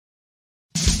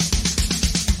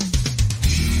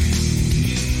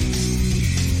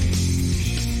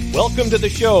Welcome to the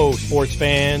show, sports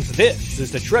fans. This is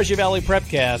the Treasure Valley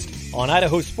Prepcast on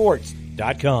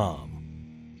idahosports.com.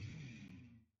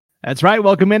 That's right.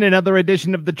 Welcome in another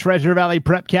edition of the Treasure Valley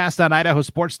Prepcast on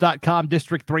idahosports.com.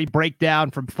 District 3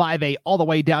 breakdown from 5A all the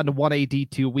way down to 1A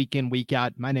D2 week in, week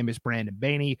out. My name is Brandon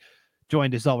Bainey,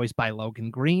 joined as always by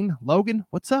Logan Green. Logan,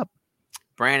 what's up?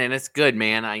 Brandon, it's good,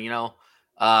 man.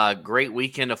 Great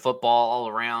weekend of football all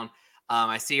around.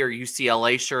 I see your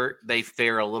UCLA shirt. They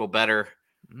fare a little better.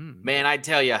 Man, I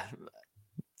tell you,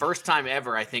 first time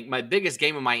ever, I think, my biggest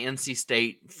game of my NC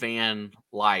State fan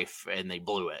life, and they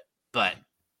blew it. But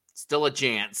still a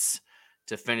chance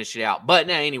to finish it out. But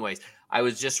anyways, I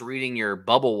was just reading your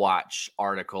Bubble Watch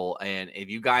article, and if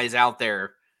you guys out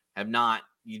there have not,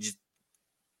 you just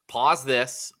pause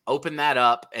this, open that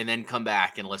up, and then come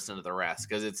back and listen to the rest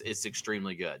because it's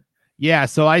extremely good. Yeah,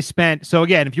 so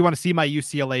again, if you want to see my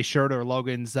UCLA shirt or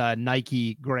Logan's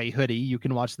Nike gray hoodie, you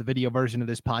can watch the video version of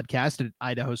this podcast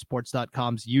at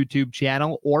idahosports.com's YouTube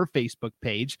channel or Facebook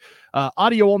page.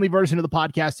 Audio-only version of the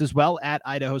podcast as well at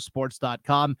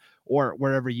idahosports.com or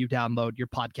wherever you download your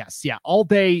podcasts. Yeah, all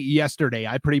day yesterday,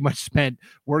 I pretty much spent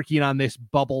working on this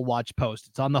Bubble Watch post.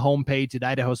 It's on the homepage at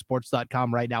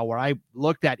idahosports.com right now, where I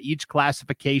looked at each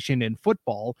classification in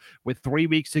football with 3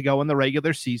 weeks to go in the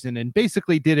regular season and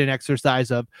basically did an exercise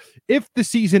of, if the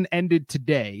season ended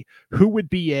today, who would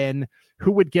be in,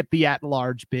 who would get the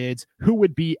at-large bids, who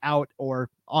would be out or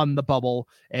on the bubble,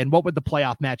 and what would the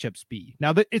playoff matchups be?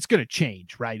 Now, it's going to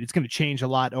change, right? It's going to change a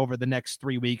lot over the next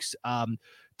 3 weeks.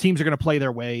 Teams are going to play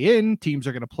their way in, teams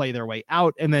are going to play their way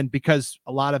out, and then because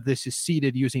a lot of this is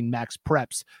seeded using max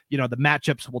preps, the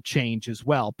matchups will change as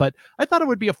well. But I thought it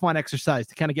would be a fun exercise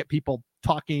to kind of get people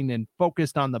talking and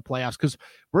focused on the playoffs because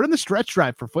we're in the stretch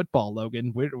drive for football,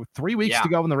 Logan. We're 3 weeks to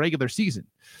go in the regular season.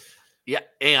 Yeah.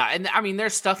 And I mean,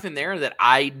 there's stuff in there that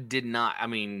I didn't know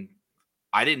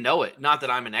it. Not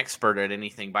that I'm an expert at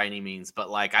anything by any means,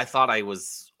 but like I thought I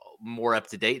was more up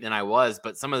to date than I was.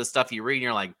 But some of the stuff you read and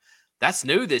you're like, that's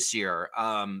new this year.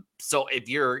 So if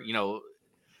you're,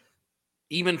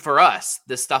 even for us,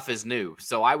 this stuff is new.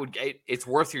 So it's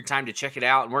worth your time to check it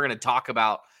out. And we're going to talk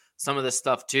about some of the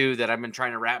stuff too that I've been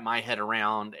trying to wrap my head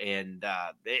around. And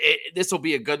this will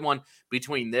be a good one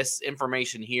between this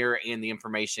information here and the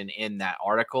information in that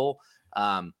article.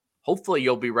 Hopefully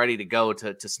you'll be ready to go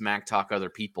to smack talk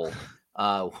other people,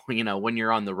 when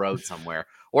you're on the road somewhere,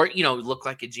 or, look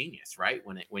like a genius, right?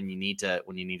 When you need to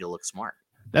look smart.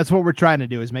 That's what we're trying to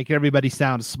do, is make everybody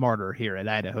sound smarter here at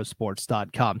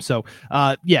idahosports.com. So,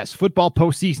 yes, football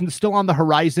postseason is still on the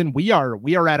horizon. We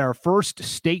are at our first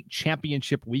state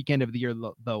championship weekend of the year,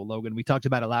 though, Logan. We talked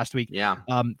about it last week. Yeah.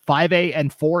 5A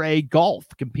and 4A golf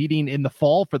competing in the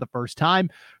fall for the first time.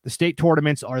 The state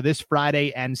tournaments are this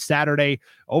Friday and Saturday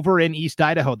over in East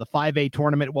Idaho. The 5A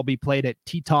tournament will be played at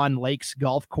Teton Lakes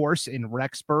Golf Course in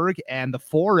Rexburg, and the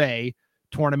 4A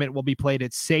tournament will be played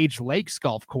at Sage Lakes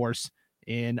Golf Course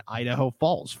in Idaho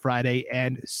Falls, Friday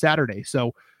and Saturday.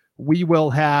 So we will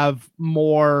have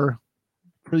more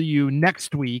for you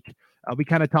next week. We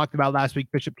kind of talked about last week,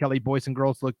 Bishop Kelly boys and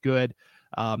girls look good.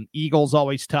 Eagles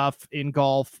always tough in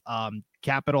golf.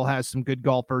 Capital has some good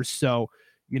golfers. So,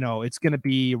 it's going to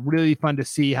be really fun to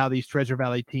see how these Treasure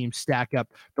Valley teams stack up.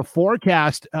 The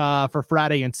forecast for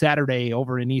Friday and Saturday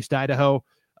over in East Idaho,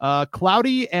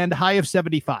 cloudy and high of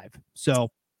 75.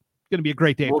 So going to be a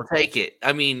great day. We'll take it.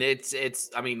 I mean,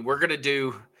 we're going to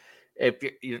do,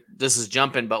 this is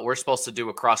jumping, but we're supposed to do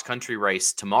a cross country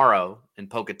race tomorrow in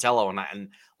Pocatello. And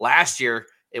last year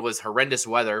it was horrendous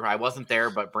weather. I wasn't there,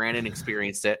 but Brandon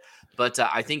experienced it. But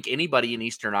I think anybody in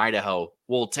Eastern Idaho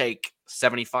will take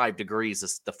 75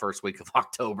 degrees the first week of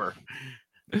October.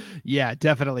 Yeah,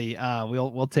 definitely.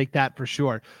 We'll take that for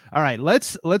sure. All right,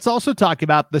 let's also talk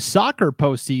about the soccer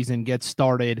postseason gets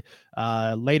started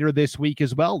later this week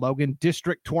as well. Logan,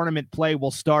 district tournament play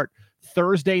will start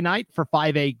Thursday night for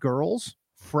 5A girls,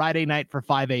 Friday night for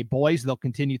 5A boys. They'll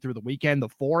continue through the weekend. The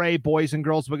 4A boys and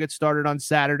girls will get started on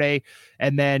Saturday,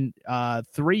 and then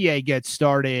 3A gets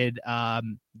started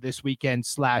this weekend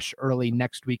 / early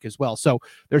next week as well. So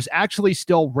there's actually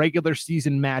still regular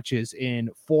season matches in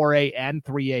 4A and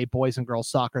 3A boys and girls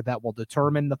soccer that will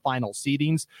determine the final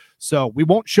seedings. So we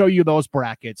won't show you those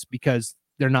brackets because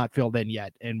they're not filled in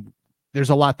yet, and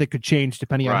there's a lot that could change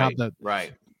depending on how the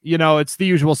it's the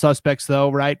usual suspects though,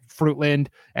 right? Fruitland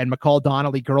and McCall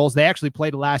Donnelly girls, they actually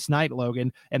played last night,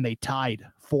 Logan, and they tied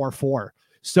 4-4.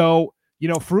 So,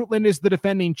 Fruitland is the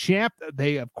defending champ.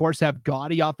 They, of course, have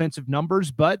gaudy offensive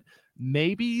numbers, but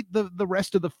maybe the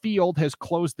rest of the field has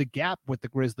closed the gap with the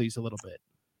Grizzlies a little bit.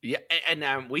 Yeah,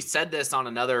 and we said this on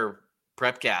another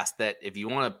Prepcast that if you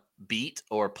want to beat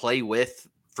or play with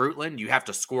Fruitland, you have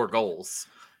to score goals,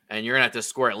 and you're gonna have to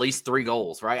score at least 3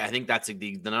 goals, right? I think that's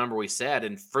the number we said.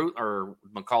 And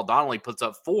McCall Donnelly puts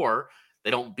up 4.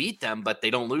 They don't beat them, but they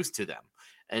don't lose to them.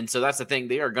 And so that's the thing.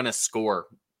 They are gonna score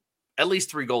at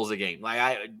least 3 goals a game.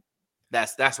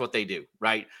 That's what they do,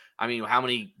 right? I mean, how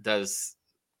many does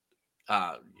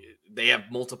they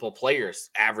have multiple players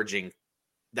averaging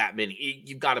that many?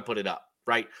 You've got to put it up,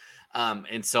 right?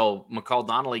 And so McCall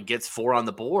Donnelly gets 4 on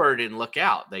the board, and look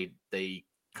out, they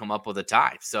come up with a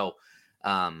tie. So,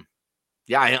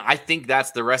 I think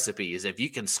that's the recipe: is if you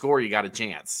can score, you got a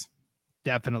chance.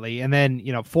 Definitely. And then,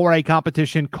 4A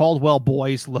competition, Caldwell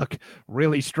boys look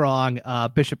really strong.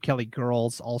 Bishop Kelly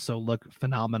girls also look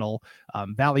phenomenal.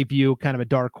 Valley View, kind of a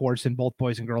dark horse in both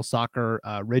boys and girls soccer.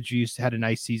 Ridgeview's had a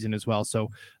nice season as well.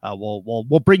 So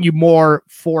we'll bring you more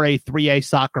 4A, 3A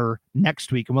soccer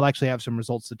next week, and we'll actually have some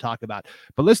results to talk about.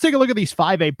 But let's take a look at these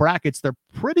 5A brackets. They're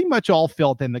pretty much all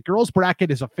filled in. The girls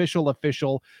bracket is official.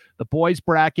 The boys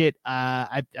bracket,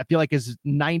 I feel like is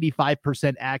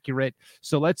 95% accurate.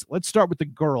 So let's start with the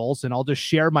girls, and I'll just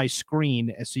share my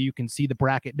screen so you can see the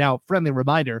bracket. Now, friendly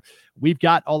reminder, we've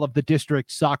got all of the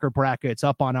district soccer brackets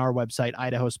up on our website,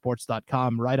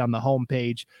 idahosports.com, right on the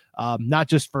homepage, not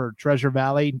just for Treasure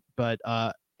Valley, but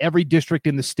every district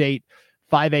in the state,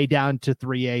 5A down to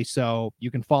 3A. So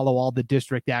you can follow all the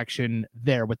district action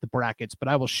there with the brackets. But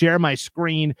I will share my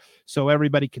screen so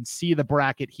everybody can see the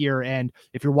bracket here. And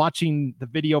if you're watching the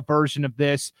video version of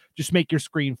this, just make your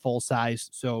screen full size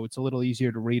so it's a little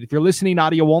easier to read. If you're listening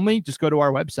audio only, just go to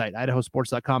our website,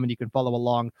 idahosports.com, and you can follow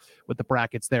along with the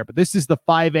brackets there. But this is the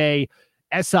 5A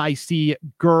SIC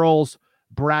girls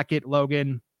bracket,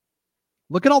 Logan.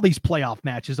 Look at all these playoff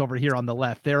matches over here on the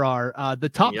left. There are the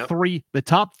top three. The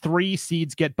top 3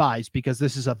 seeds get buys because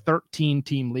this is a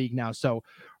 13-team league now. So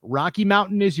Rocky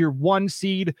Mountain is your 1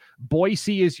 seed.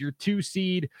 Boise is your 2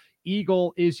 seed.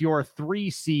 Eagle is your 3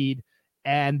 seed.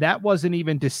 And that wasn't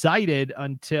even decided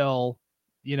until,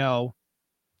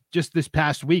 just this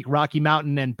past week. Rocky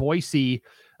Mountain and Boise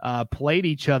played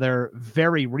each other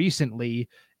very recently,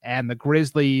 and the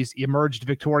Grizzlies emerged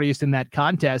victorious in that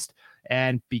contest.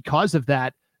 And because of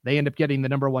that, they end up getting the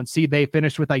number 1 seed. They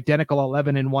finished with identical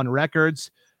 11-1 records.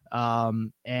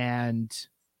 And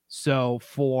so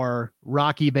for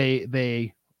Rocky,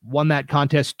 they won that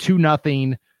contest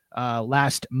 2-0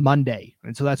 last Monday.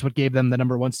 And so that's what gave them the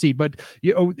number 1 seed. But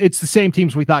it's the same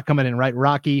teams we thought coming in, right?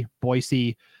 Rocky,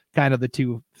 Boise, kind of the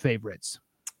 2 favorites.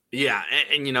 Yeah,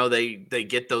 and they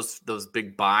get those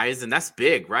big buys, and that's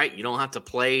big, right? You don't have to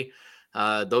play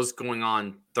those going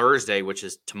on Thursday, which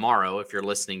is tomorrow if you're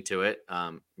listening to it.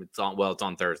 It's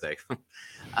on Thursday.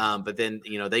 But then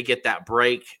they get that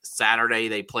break. Saturday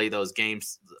they play those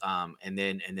games, and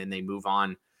then they move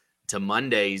on to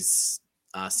Monday's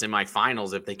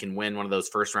semifinals if they can win one of those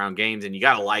first round games. And you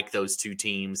got to like those 2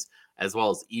 teams as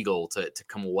well as Eagle to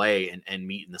come away and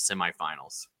meet in the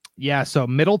semifinals. Yeah, so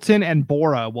Middleton and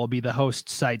Bora will be the host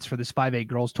sites for this 5A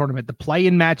girls tournament. The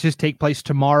play-in matches take place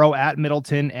tomorrow at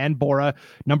Middleton and Bora.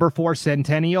 Number 4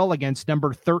 Centennial against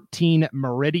number 13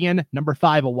 Meridian. Number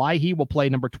 5 Owyhee will play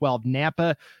number 12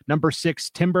 Nampa. Number 6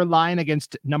 Timberline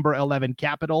against number 11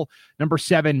 Capital. Number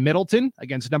 7 Middleton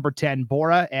against number 10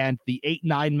 Bora. And the 8-9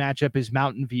 matchup is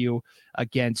Mountain View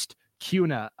against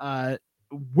Kuna.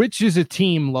 Which is a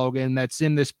team, Logan, that's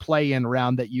in this play-in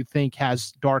round that you think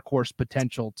has dark horse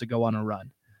potential to go on a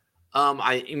run?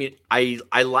 I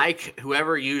like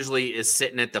whoever usually is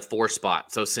sitting at the 4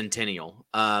 spot. So Centennial,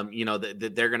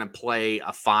 they're going to play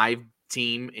a 5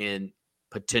 team, and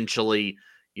potentially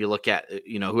you look at,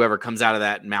 whoever comes out of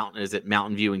that mountain. Is it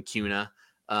Mountain View and Kuna?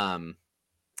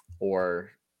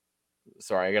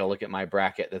 Sorry, I got to look at my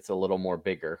bracket. That's a little more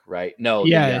bigger, right? No,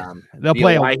 yeah, they'll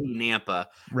play Owyhee Nampa,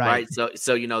 right? So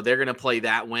they're going to play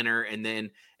that winner, and then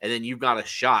you've got a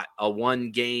shot, a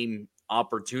 1-game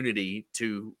opportunity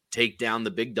to take down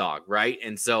the big dog, right?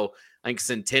 And so I think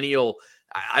Centennial,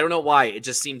 I don't know why, it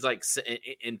just seems like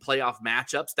in playoff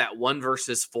matchups, that 1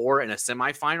 versus 4 in a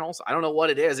semifinals, I don't know what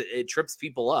it is. It trips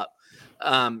people up.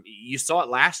 You saw it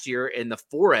last year in the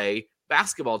 4A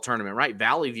basketball tournament, right?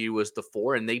 Valley View was the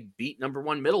 4, and they beat number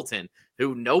 1 Middleton,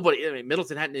 who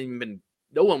Middleton hadn't even been,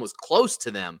 no one was close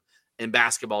to them in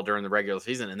basketball during the regular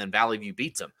season, and then Valley View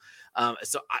beats them.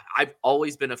 So I've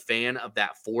always been a fan of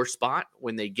that 4 spot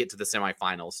when they get to the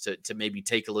semifinals to maybe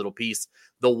take a little piece.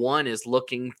 The 1 is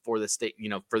looking for the state,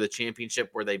 for the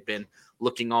championship where they've been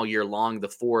looking all year long. The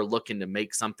 4 looking to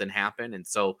make something happen. And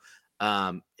so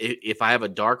if I have a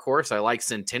dark horse, I like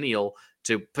Centennial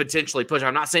to potentially push.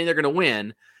 I'm not saying they're going to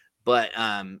win, but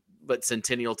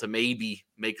Centennial to maybe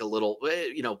make a little,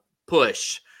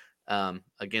 push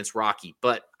against Rocky.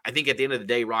 But I think at the end of the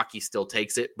day, Rocky still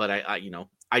takes it, but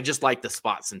I just like the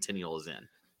spot Centennial is in.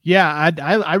 Yeah,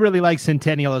 I really like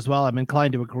Centennial as well. I'm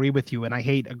inclined to agree with you, and I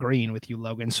hate agreeing with you,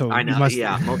 Logan. So I know, most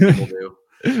people do.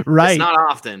 Right. It's not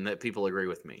often that people agree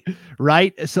with me.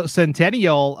 Right. So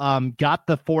Centennial got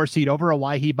the 4 seed over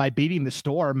Owyhee by beating the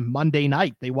Storm Monday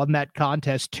night. They won that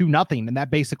contest 2-0, and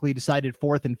that basically decided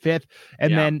 4th and 5th.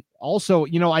 And then also,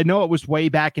 I know it was way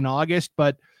back in August,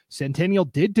 but Centennial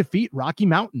did defeat Rocky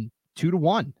Mountain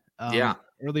 2-1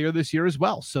 earlier this year as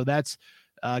well. So that's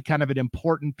kind of an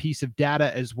important piece of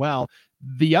data as well.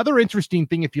 The other interesting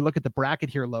thing, if you look at the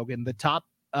bracket here, Logan, the top,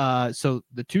 so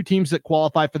the 2 teams that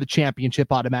qualify for the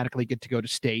championship automatically get to go to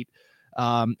state.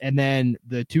 And then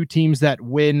the 2 teams that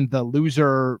win the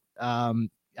loser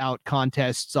out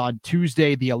contests on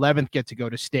Tuesday, the 11th, get to go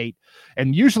to state.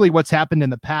 And usually what's happened in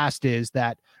the past is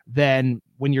that then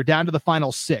when you're down to the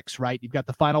final 6, right, you've got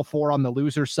the final 4 on the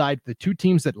loser side. The 2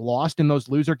 teams that lost in those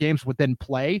loser games would then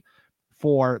play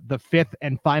for the 5th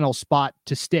and final spot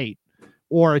to state,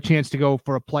 or a chance to go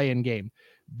for a play-in game.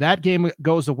 That game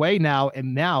goes away now,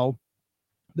 and now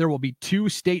there will be 2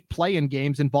 state play-in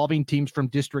games involving teams from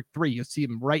District 3. You'll see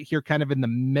them right here kind of in the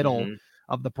middle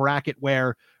of the bracket,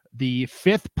 where the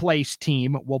 5th place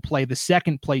team will play the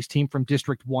 2nd place team from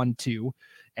District 1-2,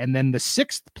 and then the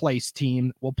 6th place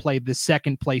team will play the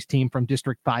 2nd place team from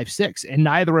District 5-6. And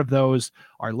neither of those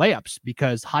are layups,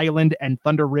 because Highland and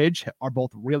Thunder Ridge are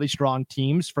both really strong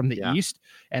teams from the east,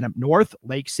 and up north,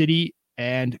 Lake City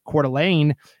and Coeur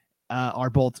d'Alene are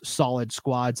both solid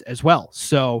squads as well.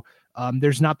 So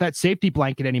there's not that safety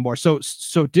blanket anymore. So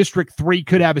District 3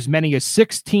 could have as many as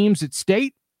 6 teams at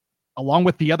state, along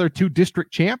with the other 2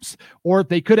 district champs, or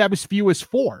they could have as few as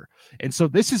 4. And so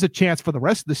this is a chance for the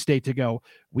rest of the state to go,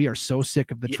 we are so sick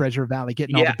of the Treasure Valley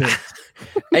getting all the bids.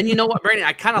 And you know what, Brandon,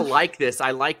 I kind of like this.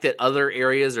 I like that other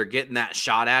areas are getting that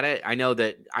shot at it. I know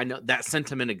that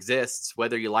sentiment exists,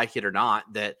 whether you like it or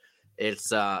not, that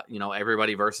it's,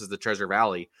 everybody versus the Treasure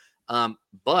Valley.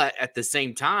 But at the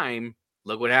same time,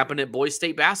 look what happened at Boys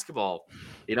State basketball.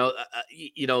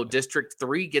 District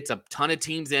 3 gets a ton of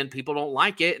teams in. People don't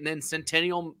like it, and then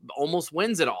Centennial almost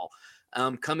wins it all,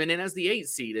 coming in as the 8th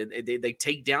seed, and they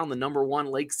take down the number 1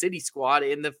 Lake City squad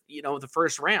in the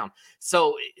first round.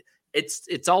 So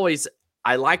it's always,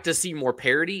 I like to see more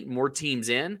parity, more teams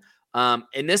in,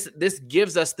 and this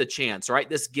gives us the chance, right?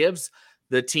 This gives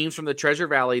the teams from the Treasure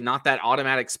Valley not that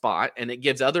automatic spot, and it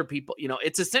gives other people,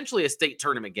 it's essentially a state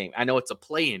tournament game. I know it's a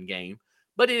play-in game,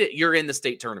 but you're in the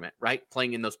state tournament, right?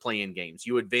 Playing in those play-in games.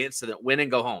 You advance to win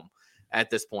and go home at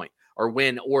this point, or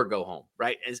win or go home,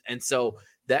 right? And so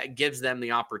that gives them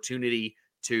the opportunity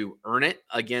to earn it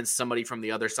against somebody from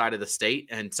the other side of the state,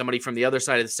 and somebody from the other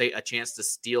side of the state a chance to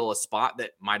steal a spot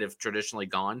that might have traditionally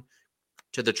gone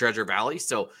to the Treasure Valley.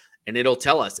 So, and it'll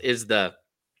tell us, is the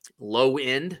low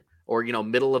end or,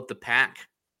 middle of the pack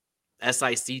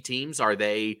SIC teams, are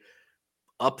they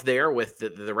up there with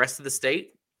the rest of the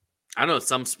state? I don't know.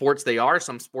 Some sports they are,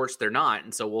 some sports they're not.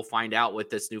 And so we'll find out with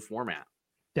this new format.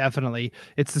 Definitely.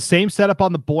 It's the same setup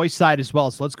on the boys side as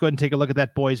well. So let's go ahead and take a look at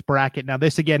that boys bracket. Now,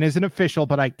 this again isn't official,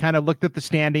 but I kind of looked at the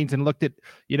standings and looked at,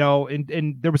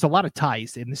 and there was a lot of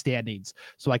ties in the standings.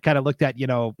 So I kind of looked at,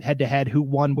 head to head, who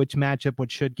won which matchup,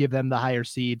 which should give them the higher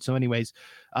seed. So anyways,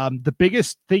 the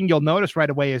biggest thing you'll notice right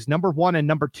away is number 1 and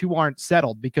number 2 aren't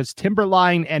settled, because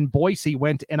Timberline and Boise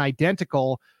went an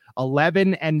identical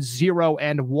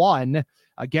 11-0-1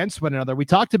 against one another. We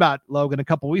talked about, Logan, a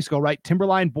couple weeks ago, right?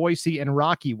 Timberline, Boise, and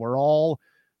Rocky were all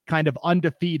kind of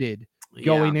undefeated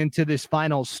going into this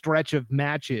final stretch of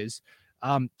matches.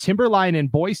 Timberline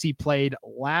and Boise played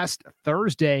last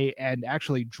Thursday and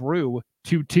actually drew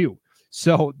 2-2.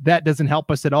 So that doesn't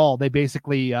help us at all. They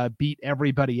basically beat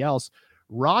everybody else.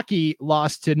 Rocky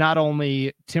lost to not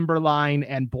only Timberline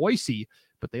and Boise,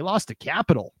 but they lost to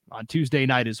Capital on Tuesday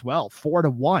night as well,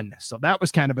 4-1. So that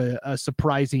was kind of a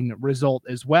surprising result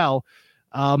as well.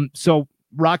 So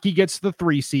Rocky gets the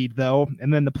 3 seed though,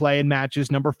 and then the play-in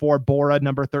matches: number 4 Bora,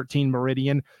 number 13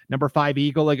 Meridian, number 5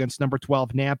 Eagle against number 12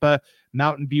 Nampa.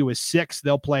 Mountain View is 6.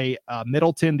 They'll play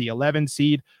Middleton, the 11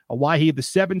 seed. Owyhee, the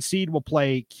 7 seed, will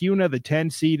play Cuna, the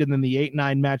 10 seed, and then the 8-9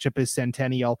 matchup is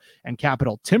Centennial and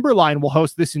Capital. Timberline will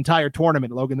host this entire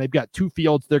tournament, Logan. They've got 2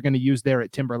 fields they're going to use there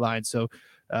at Timberline, so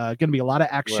going to be a lot of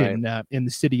action in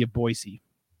the city of Boise.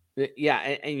 Yeah,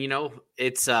 and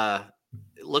it's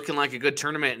looking like a good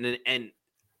tournament, and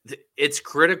it's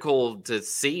critical to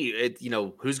see it,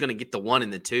 who's going to get the 1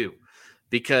 and the 2,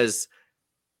 because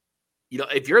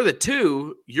if you're the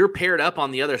 2, you're paired up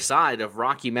on the other side of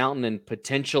Rocky Mountain and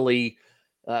potentially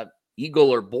Eagle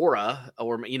or Bora,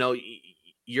 or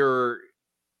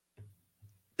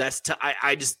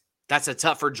I just that's a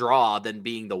tougher draw than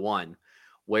being the 1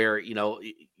 where,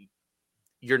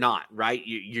 you're not right.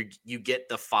 You get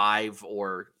the 5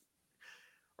 or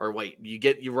wait, you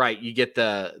get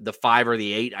the 5 or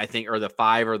the 8, I think, or the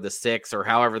 5 or the 6 or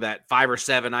however that 5 or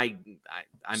 7. I'm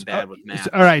bad with math.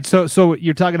 All right. So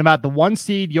you're talking about the 1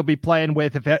 seed you'll be playing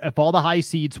with if all the high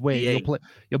seeds win,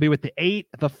 you'll be with the 8,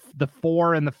 the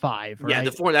 4 and the 5. Right? Yeah,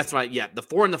 the 4. That's right. Yeah, the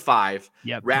 4 and the 5.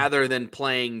 Yep. Rather than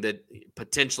playing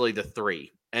potentially the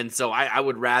 3. And so I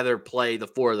would rather play the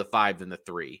 4 or the 5 than the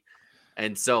 3.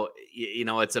 And so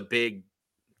it's a big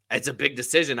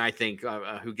decision, I think,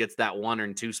 who gets that 1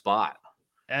 and 2 spot.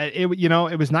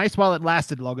 It was nice while it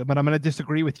lasted, Logan, but I'm going to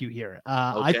disagree with you here.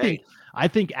 Okay. I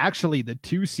think actually the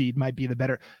 2 seed might be the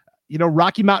better.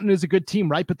 Rocky Mountain is a good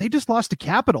team, right? But they just lost to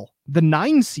Capital, the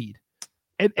 9 seed,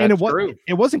 and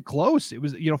it wasn't close. It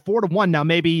was 4-1. Now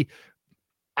maybe,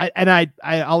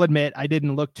 I'll admit I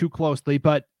didn't look too closely,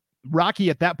 but Rocky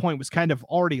at that point was kind of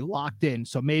already locked in.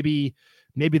 So maybe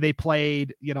they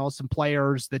played some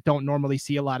players that don't normally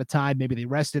see a lot of time. Maybe they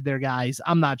rested their guys.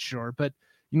 I'm not sure, but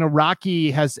Rocky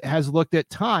has looked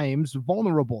at times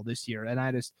vulnerable this year. And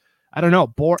I don't know,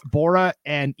 Bora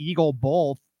and Eagle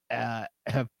both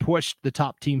have pushed the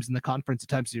top teams in the conference at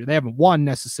times this year. They haven't won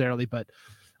necessarily, but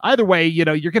either way, you're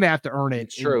going to have to earn it.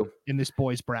 It's true. In this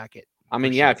boys bracket. I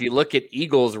mean, yeah, if you look at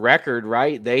Eagles record,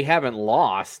 right, they haven't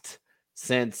lost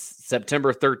since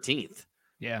September 13th.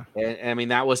 Yeah. And I mean,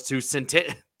 that was to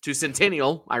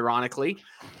Centennial, ironically.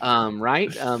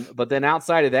 Right. But then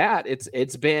outside of that,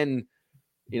 it's been,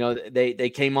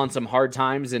 they came on some hard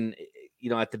times and,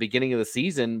 at the beginning of the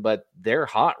season, but they're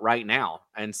hot right now.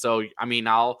 And so, I mean,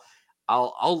 I'll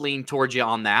lean towards you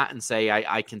on that and say,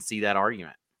 I can see that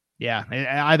argument. Yeah.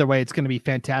 Either way, it's going to be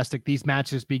fantastic. These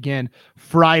matches begin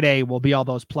Friday. Will be all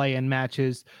those play-in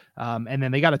matches. And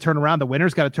then they got to turn around. The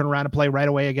winners got to turn around and play right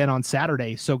away again on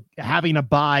Saturday. So having a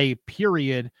bye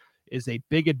period is a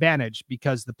big advantage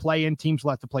because the play-in teams will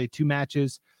have to play 2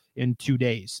 matches in 2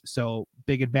 days. So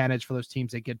big advantage for those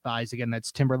teams that get byes. Again,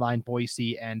 that's Timberline,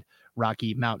 Boise, and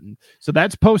Rocky Mountain. So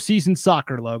that's postseason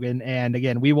soccer, Logan. And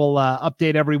again, we will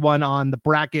update everyone on the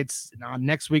brackets on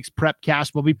next week's prep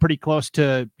cast. We'll be pretty close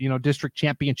to, district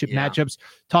championship matchups,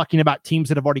 talking about teams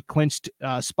that have already clinched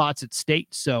spots at state.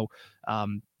 So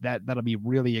that'll be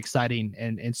really exciting.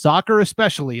 And soccer,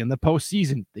 especially in the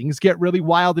postseason, things get really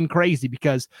wild and crazy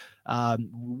because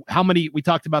we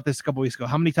talked about this a couple weeks ago.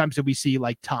 How many times did we see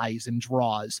like ties and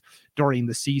draws during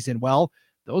the season? Well,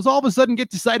 those all of a sudden get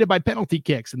decided by penalty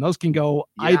kicks, and those can go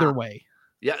either way.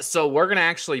 Yeah, so we're going to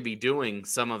actually be doing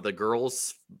some of the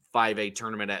girls 5A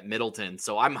tournament at Middleton.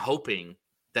 So I'm hoping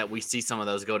that we see some of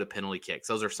those go to penalty kicks.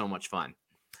 Those are so much fun.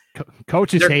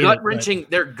 Coaches hate gut-wrenching.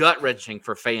 They're gut-wrenching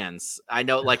for fans. I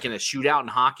know, like in a shootout in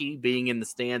hockey, being in the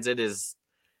stands, it's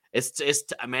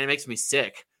man, it makes me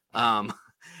sick. It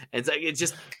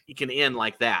can end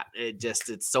like that.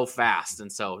 It's so fast,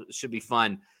 and so it should be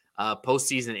fun.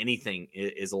 Postseason, anything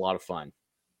is a lot of fun.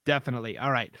 Definitely.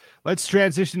 All right, let's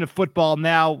transition to football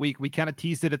now. We kind of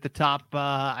teased it at the top.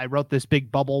 I wrote this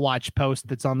big bubble watch post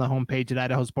that's on the homepage at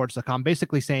idahosports.com,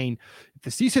 basically saying if the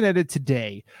season ended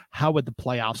today, how would the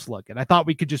playoffs look? And I thought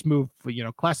we could just move,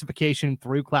 classification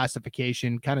through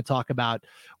classification, kind of talk about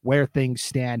where things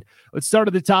stand. Let's start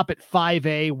at the top at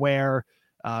 5A, where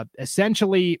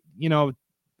essentially,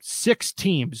 6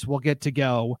 teams will get to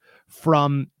go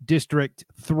from District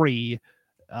 3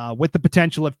 with the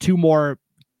potential of 2 more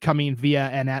coming via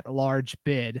an at-large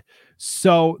bid.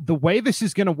 So the way this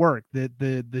is going to work,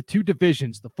 the 2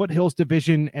 divisions, the Foothills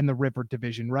Division and the River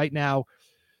Division, right now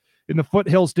in the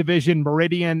Foothills Division,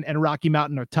 Meridian and Rocky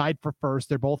Mountain are tied for first.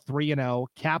 They're both 3-0.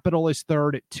 Capital is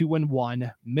third at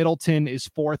 2-1. Middleton is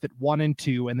fourth at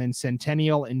 1-2. And then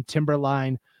Centennial and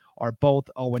Timberline are both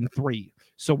 0-3.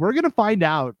 So we're going to find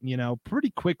out,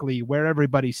 pretty quickly where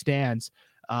everybody stands.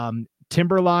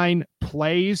 Timberline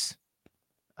plays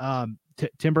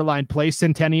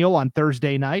Centennial on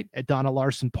Thursday night at Donna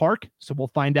Larson Park. So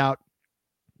we'll find out,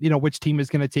 which team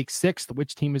is going to take 6th,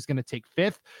 which team is going to take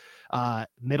 5th.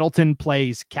 Middleton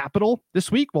plays Capital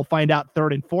this week. We'll find out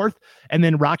 3rd and 4th. And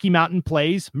then Rocky Mountain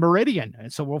plays Meridian.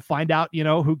 And so we'll find out,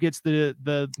 who gets the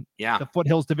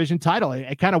Foothills Division title.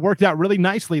 It kind of worked out really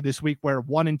nicely this week where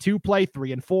 1 and 2 play,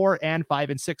 3 and 4, and 5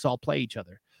 and 6 all play each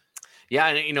other. Yeah,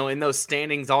 and in those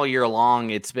standings all year long,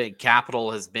 it's been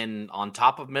Capital has been on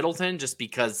top of Middleton just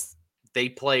because they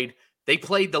played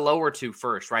the lower 2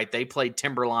 first, right? They played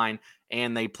Timberline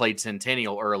and they played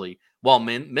Centennial early. While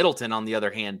Middleton, on the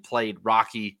other hand, played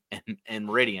Rocky and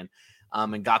Meridian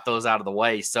and got those out of the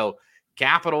way. So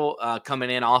Capital coming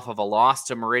in off of a loss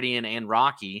to Meridian and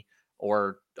Rocky,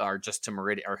 or just to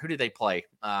Meridian, or who did they play?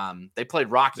 They played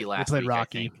Rocky last week. They played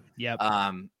Rocky. I think. Yep.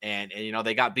 And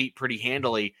they got beat pretty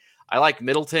handily. I like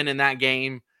Middleton in that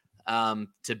game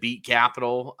to beat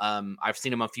Capital. I've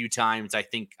seen them a few times. I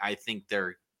think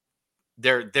they're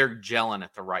gelling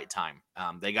at the right time.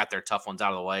 They got their tough ones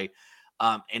out of the way.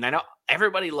 And I know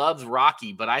everybody loves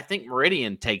Rocky, but I think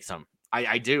Meridian takes them.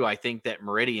 I do. I think that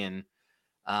Meridian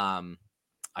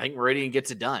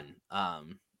gets it done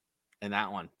in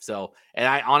that one. So, and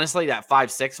I honestly, that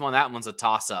 5-6 one, that one's a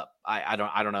toss up. I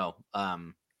don't know.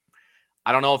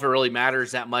 I don't know if it really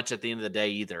matters that much at the end of the day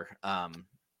either.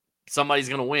 Somebody's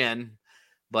going to win,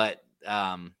 but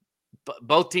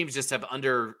both teams just have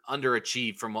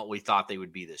underachieved from what we thought they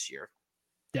would be this year.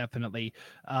 Definitely.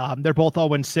 They're both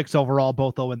 0-6 overall,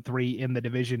 both 0-3 in the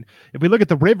division. If we look at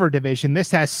the River division, this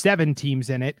has 7 teams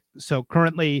in it. So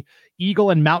currently Eagle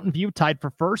and Mountain View tied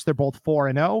for first. They're both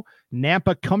 4-0.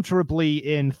 Nampa comfortably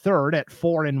in third at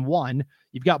 4-1.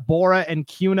 You've got Bora and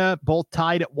Cuna both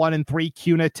tied at 1-3.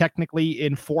 Cuna technically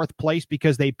in fourth place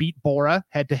because they beat Bora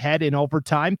head-to-head in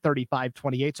overtime,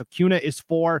 35-28. So Cuna is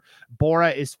 4,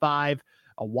 Bora is 5.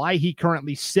 Owyhee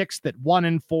currently 6th at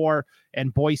 1-4,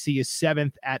 and Boise is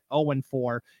 7th at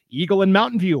 0-4. Eagle and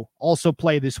Mountain View also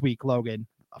play this week, Logan.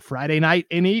 A Friday night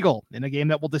in Eagle in a game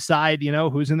that will decide,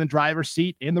 who's in the driver's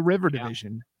seat in the River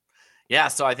division. Yeah,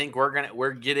 so I think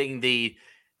we're getting the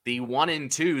 1 and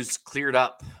 2s cleared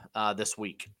up this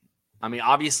week. I mean,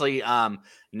 obviously,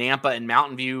 Nampa and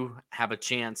Mountain View have a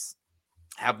chance,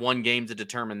 have one game to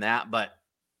determine that, but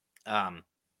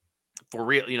for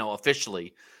real,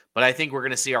 officially. But I think we're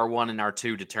going to see our 1 and our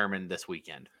 2 determined this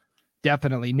weekend.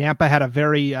 Definitely. Nampa had a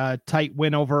very tight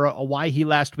win over Owyhee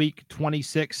last week,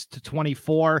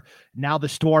 26-24. Now the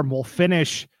Storm will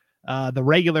finish the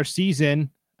regular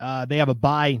season. They have a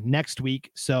bye next week,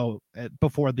 so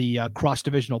before the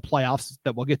cross-divisional playoffs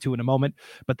that we'll get to in a moment.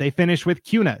 But they finish with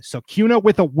Cuna. So Cuna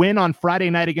with a win on Friday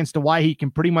night against Owyhee can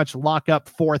pretty much lock up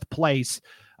fourth place,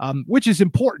 which is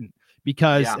important.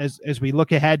 Because as we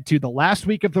look ahead to the last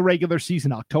week of the regular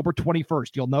season, October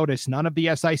 21st, you'll notice none of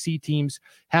the SIC teams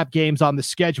have games on the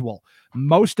schedule.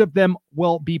 Most of them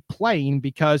will be playing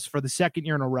because for the second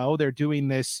year in a row, they're doing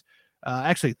this,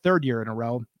 actually third year in a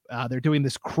row, they're doing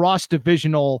this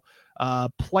cross-divisional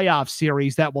playoff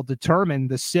series that will determine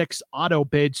the 6 auto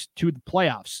bids to the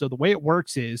playoffs. So the way it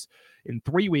works is in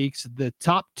 3 weeks, the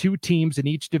top 2 teams in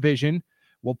each division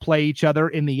will play each other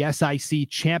in the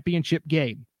SIC championship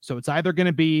game. So it's either going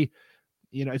to be,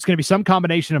 it's going to be some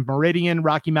combination of Meridian,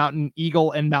 Rocky Mountain,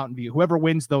 Eagle, and Mountain View. Whoever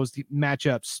wins those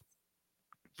matchups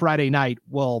Friday night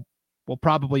will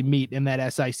probably meet in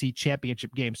that SIC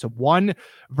championship game. So 1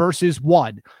 versus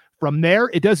 1. From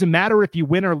there, it doesn't matter if you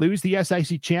win or lose the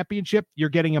SIC championship, you're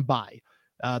getting a bye.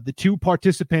 The 2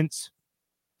 participants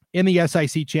in the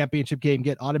SIC championship game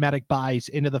get automatic byes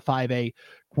into the 5A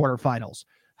quarterfinals.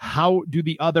 How do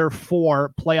the other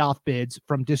 4 playoff bids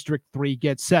from District 3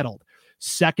 get settled?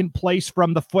 Second place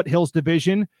from the Foothills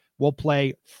division will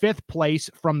play 5th place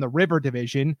from the River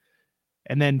division.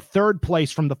 And then 3rd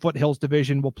place from the Foothills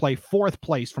division will play 4th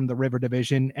place from the River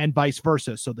division and vice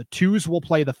versa. So the 2s will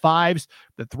play the 5s,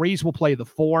 the 3s will play the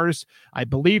 4s. I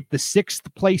believe the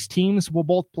 6th place teams will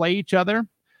both play each other.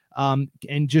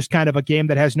 And just kind of a game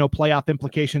that has no playoff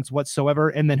implications whatsoever.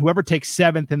 And then whoever takes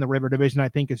 7th in the River division, I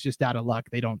think is just out of luck.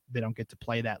 They don't get to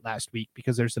play that last week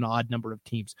because there's an odd number of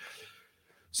teams.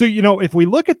 So, if we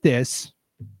look at this,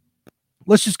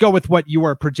 let's just go with what you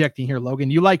are projecting here,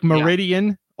 Logan. You like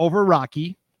Meridian over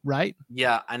Rocky, right?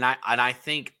 Yeah. And I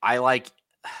think I like,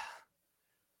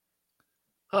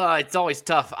 it's always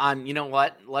tough on, you know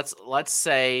what? Let's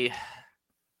say,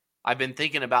 I've been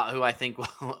thinking about who I think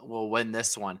will win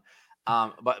this one.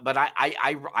 But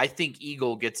I think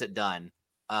Eagle gets it done.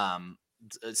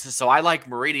 So I like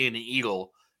Meridian and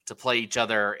Eagle to play each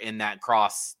other in that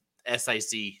cross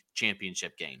SIC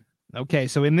championship game. Okay,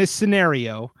 so in this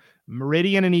scenario,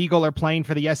 Meridian and Eagle are playing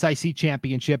for the SIC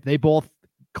championship. They both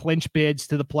clinch bids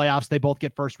to the playoffs. They both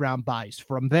get first round byes.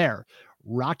 From there,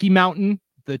 Rocky Mountain,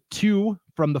 the 2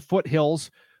 from the Foothills,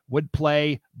 would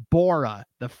play Bora,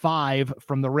 the 5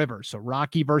 from the River. So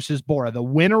Rocky versus Bora. The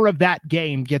winner of that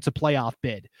game gets a playoff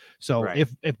bid. So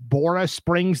if Bora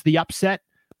springs the upset,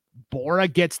 Bora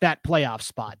gets that playoff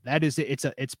spot. That is,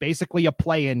 it's basically a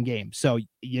play-in game. So,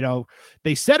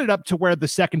 they set it up to where the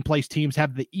second place teams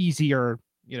have the easier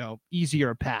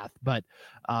path, but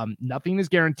nothing is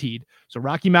guaranteed. So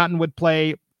Rocky Mountain would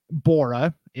play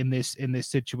Bora in this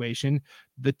situation.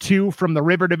 The 2 from the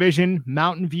River division,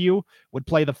 Mountain View, would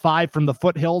play the 5 from the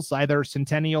Foothills, either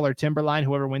Centennial or Timberline,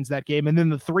 whoever wins that game. And then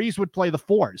the 3s would play the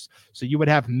 4s. So you would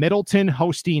have Middleton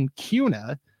hosting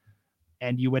Cuna,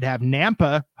 and you would have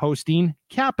Nampa hosting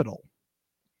Capital.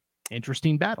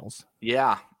 Interesting battles.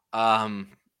 Yeah. Yeah.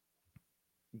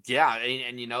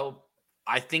 And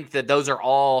I think that those are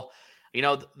all,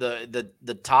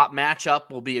 the top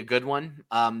matchup will be a good one.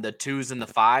 The 2s and the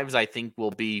 5s, I think,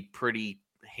 will be pretty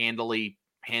handily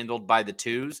handled by the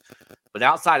 2s. But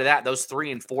outside of that, those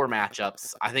 3 and 4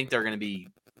 matchups, I think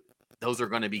those are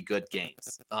going to be good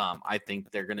games. I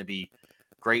think they're going to be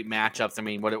great matchups. I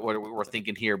mean, what we're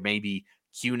thinking here, maybe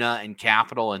CUNA and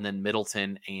Capital, and then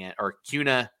Middleton or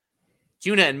CUNA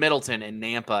and Middleton, and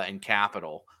Nampa and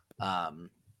Capital.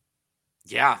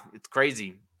 Yeah, it's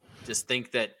crazy. Just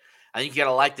think that I think you got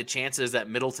to like the chances that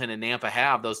Middleton and Nampa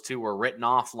have. Those 2 were written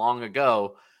off long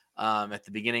ago at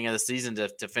the beginning of the season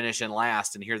to finish in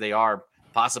last, and here they are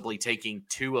possibly taking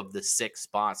 2 of the 6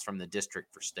 spots from the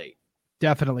district for state.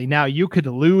 Definitely. Now, you could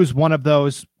lose one of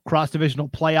those cross-divisional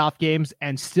playoff games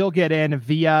and still get in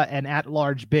via an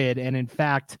at-large bid. And in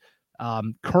fact,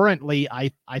 currently,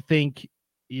 I think,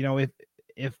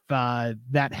 if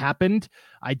that happened,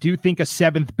 I do think a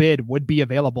 7th bid would be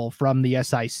available from the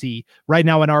SIC. Right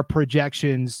now in our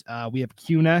projections, we have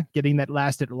CUNA getting that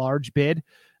last at-large bid.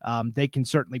 They can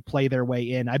certainly play their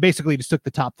way in. I basically just took the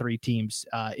top 3 teams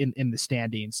in the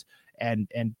standings and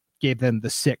gave them the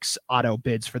 6 auto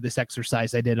bids for this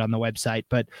exercise I did on the website.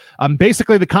 But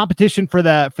basically the competition for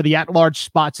the at-large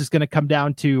spots is going to come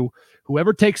down to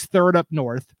whoever takes 3rd up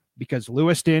north, because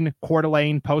Lewiston, Coeur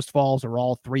d'Alene, Post Falls are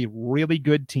all 3 really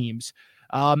good teams.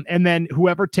 And then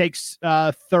whoever takes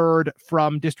 3rd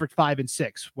from District 5 and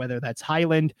 6, whether that's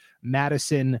Highland,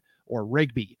 Madison, or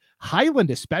Rigby. Highland,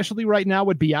 especially right now,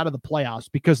 would be out of the playoffs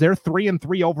because they're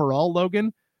 3-3 overall,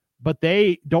 Logan, but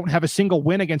they don't have a single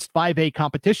win against 5A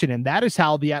competition. And that is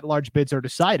how the at-large bids are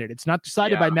decided. It's not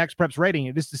decided by MaxPrep's rating.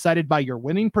 It is decided by your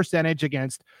winning percentage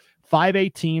against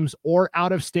 5A teams or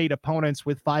out-of-state opponents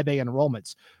with 5A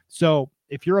enrollments. So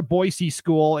if you're a Boise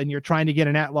school and you're trying to get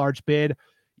an at-large bid,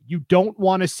 you don't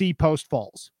want to see Post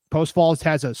Falls. Post Falls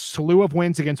has a slew of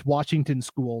wins against Washington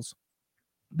schools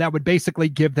that would basically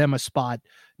give them a spot,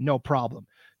 no problem.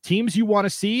 Teams you want to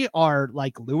see are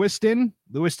like Lewiston.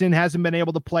 Lewiston hasn't been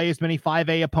able to play as many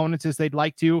 5A opponents as they'd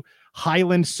like to.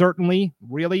 Highland, certainly,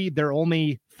 really, their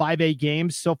only 5A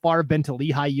games so far have been to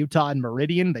Lehigh, Utah, and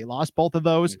Meridian. They lost both of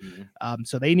those.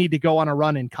 So they need to go on a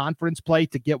run in conference play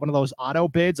to get one of those auto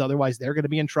bids. Otherwise, they're going to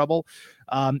be in trouble.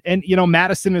 And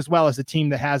Madison as well as a team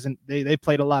that hasn't, they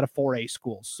played a lot of 4A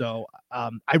schools. So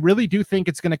I really do think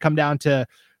it's going to come down to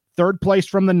 3rd place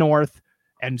from the north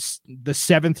and the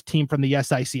 7th team from the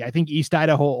SIC. I think East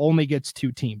Idaho only gets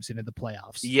 2 teams into the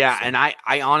playoffs. Yeah, so. And I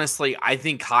honestly, I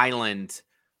think Highland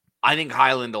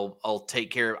will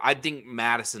take care of. I think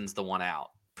Madison's the one out,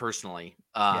 personally.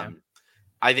 I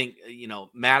think,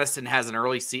 Madison has an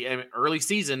early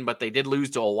season, but they did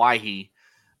lose to Owyhee.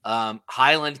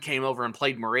 Highland came over and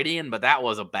played Meridian, but that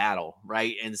was a battle,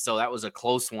 right? And so that was a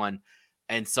close one.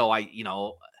 And so I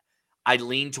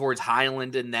lean towards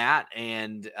Highland in that.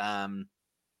 And,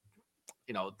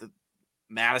 the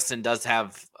Madison does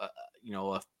have, I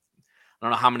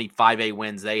don't know how many 5A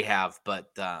wins they have, but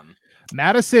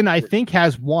Madison, I think,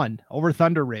 has 1 over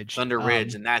Thunder Ridge.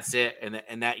 And that's it.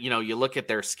 And that, you look at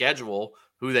their schedule,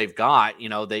 who they've got,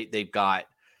 they've got,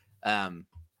 they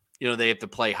have to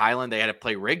play Highland. They had to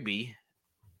play Rigby.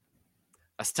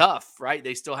 That's tough, right?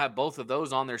 They still have both of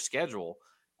those on their schedule.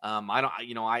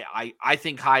 I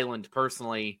think Highland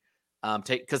personally,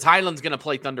 because Highland's going to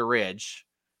play Thunder Ridge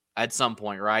at some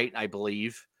point, right? I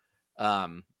believe.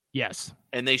 Yes.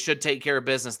 And they should take care of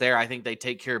business there. I think they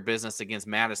take care of business against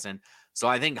Madison. So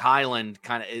I think Highland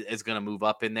kind of is going to move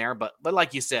up in there. But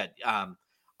like you said,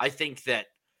 I think that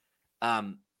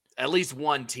at least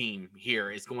one team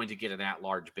here is going to get an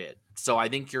at-large bid. So I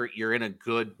think you're in a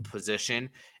good position.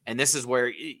 And this is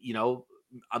where,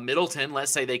 a Middleton,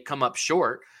 let's say they come up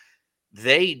short,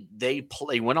 they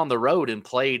went on the road and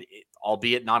played,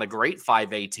 albeit not a great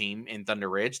 5A team in Thunder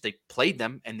Ridge. They played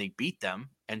them and they beat them.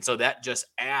 And so that just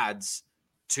adds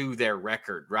to their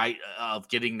record, right, of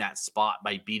getting that spot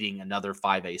by beating another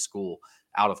 5A school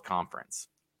out of conference.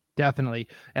 Definitely.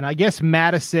 And I guess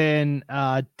Madison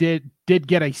did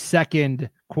get a second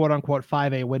quote unquote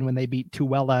 5A win when they beat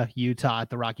Tooele, Utah at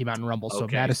the Rocky Mountain Rumble. So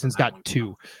Madison's got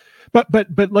 2. But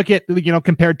look at,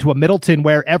 compared to a Middleton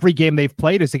where every game they've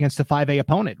played is against a 5A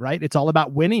opponent, right? It's all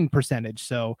about winning percentage.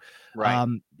 So, right.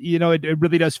 It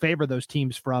really does favor those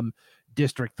teams from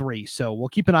District 3. So we'll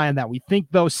keep an eye on that. We think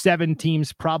those 7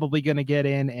 teams probably going to get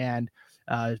in, and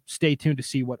stay tuned to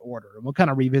see what order. And we'll kind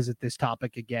of revisit this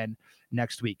topic again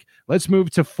next week. Let's move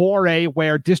to 4A,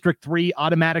 where District 3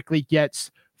 automatically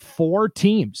gets 4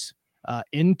 teams.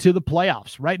 into the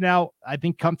playoffs. Right now, I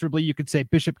think comfortably you could say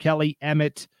Bishop Kelly,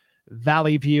 Emmett,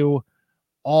 Valley View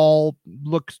all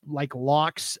look like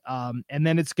locks. And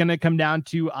then it's going to come down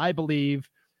to, I believe,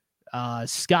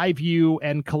 Skyview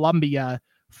and Columbia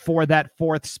for that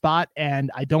fourth spot.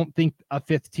 And I don't think a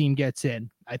fifth team gets in.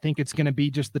 I think it's going to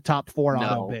be just the top four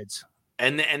auto bids.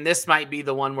 And this might be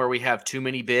the one where we have too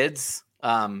many bids,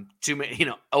 too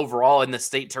many, overall in the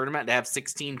state tournament to have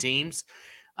 16 teams.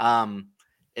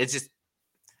 It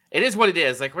is what it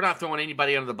is. Like, we're not throwing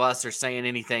anybody under the bus or saying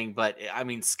anything, but I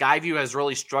mean, Skyview has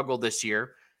really struggled this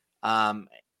year. And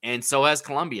so has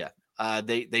Columbia.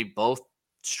 They both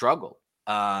struggled.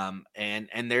 And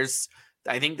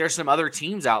I think there's some other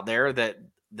teams out there that,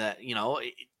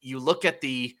 you look at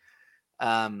the,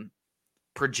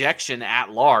 projection at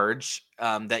large,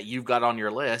 that you've got on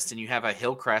your list, and you have a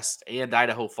Hillcrest and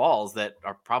Idaho Falls that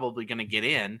are probably going to get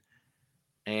in.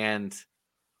 And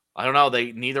I don't know.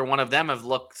 Neither one of them have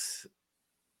looked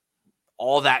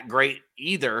all that great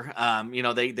either.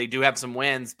 They do have some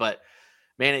wins, but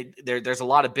man, there's a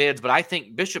lot of bids. But I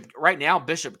think Bishop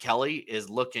Kelly is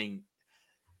looking.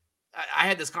 I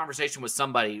had this conversation with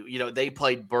somebody. They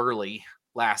played Burley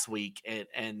last week,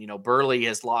 and Burley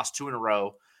has lost 2 in a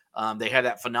row. They have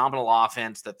that phenomenal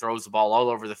offense that throws the ball all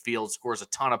over the field, scores a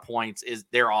ton of points.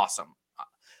 They're awesome.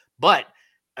 But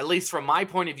at least from my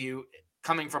point of view,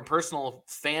 coming from personal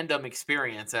fandom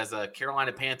experience as a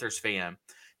Carolina Panthers fan,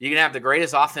 you can have the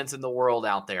greatest offense in the world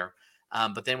out there.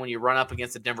 But then when you run up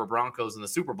against the Denver Broncos in the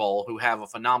Super Bowl, who have a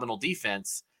phenomenal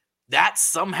defense, that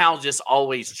somehow just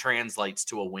always translates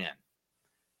to a win.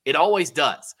 It always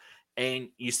does. And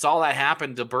you saw that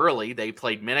happen to Burley. They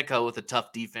played Minico with a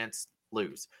tough defense,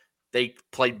 lose. They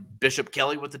played Bishop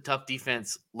Kelly with a tough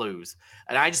defense, lose.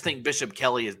 And I just think Bishop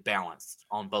Kelly is balanced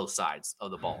on both sides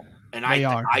of the ball. And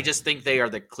I just think they are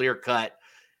the clear cut.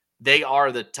 They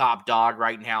are the top dog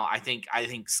right now. I think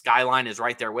Skyline is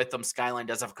right there with them. Skyline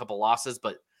does have a couple losses,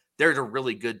 but they're the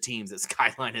really good teams that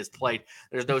Skyline has played.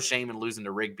 There's no shame in losing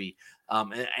to Rigby,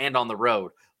 and on the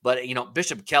road. But,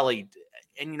 Bishop Kelly,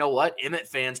 and you know what? Emmett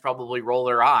fans probably roll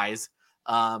their eyes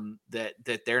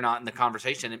that they're not in the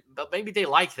conversation, but maybe they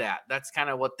like that. That's kind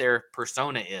of what their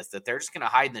persona is, that they're just going to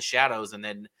hide in the shadows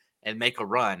and make a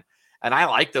run. And I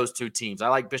like those two teams. I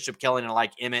like Bishop Kelly and I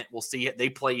like Emmett. We'll see. They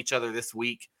play each other this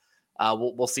week.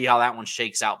 We'll see how that one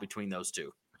shakes out between those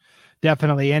two.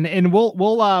 Definitely. And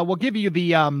we'll give you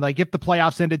the, like, if the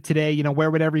playoffs ended today,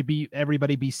 where would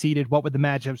everybody be seated? What would the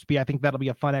matchups be? I think that'll be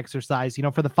a fun exercise,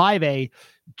 for the 5A,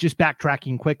 just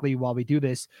backtracking quickly while we do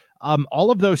this.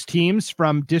 All of those teams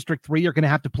from District 3 are going to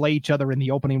have to play each other in the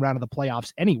opening round of the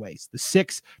playoffs anyways. The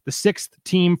sixth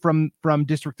team from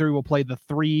District 3 will play the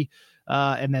 3,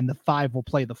 and then the 5 will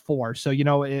play the 4. So,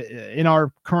 in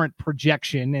our current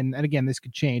projection, and again, this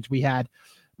could change, we had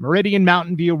Meridian,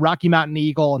 Mountain View, Rocky Mountain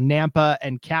Eagle, Nampa,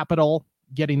 and Capital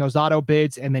getting those auto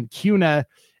bids, and then CUNA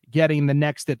getting the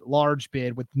next at large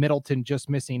bid, with Middleton just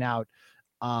missing out.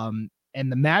 And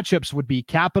the matchups would be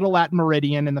Capital at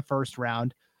Meridian in the first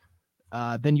round.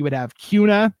 Then you would have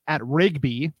CUNA at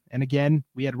Rigby. And again,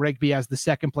 we had Rigby as the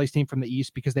second place team from the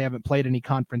East because they haven't played any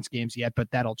conference games yet, but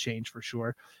that'll change for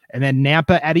sure. And then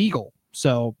Nampa at Eagle.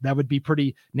 So that would be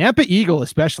pretty Nampa Eagle,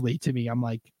 especially to me. I'm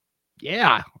like,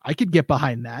 yeah, I could get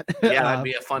behind that. Yeah, that'd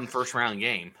be a fun first round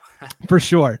game. For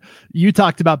sure. You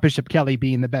talked about Bishop Kelly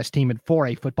being the best team in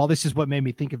 4A football. This is what made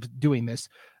me think of doing this.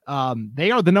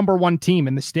 They are the number 1 team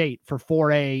in the state for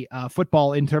 4A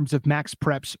football in terms of Max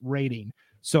Preps rating.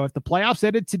 So if the playoffs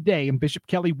ended today and Bishop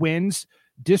Kelly wins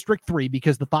District 3,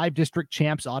 because the 5 district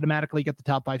champs automatically get the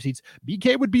top 5 seeds,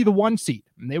 BK would be the 1 seed,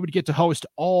 and they would get to host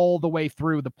all the way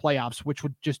through the playoffs, which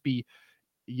would just be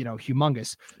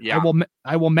humongous. Yeah.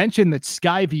 I will mention that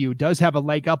Skyview does have a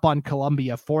leg up on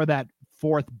Columbia for that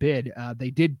 4th bid. They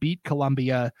did beat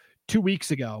Columbia 2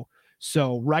 weeks ago.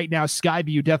 So right now,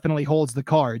 Skyview definitely holds the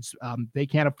cards. They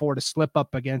can't afford to slip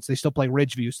up against, they still play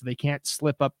Ridgeview, so they can't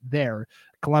slip up there.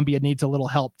 Columbia needs a little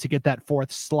help to get that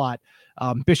 4th slot.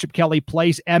 Bishop Kelly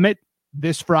plays Emmett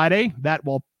this Friday. That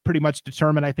will pretty much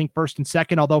determine, I think, 1st and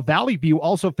 2nd, although Valley View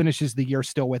also finishes the year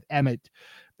still with Emmett.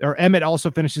 Or Emmett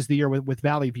also finishes the year with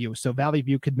Valley View. So Valley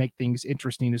View could make things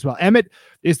interesting as well. Emmett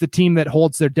is the team that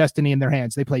holds their destiny in their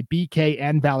hands. They play BK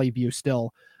and Valley View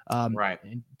still, right,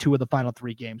 in 2 of the final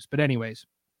 3 games. But anyways,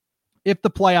 if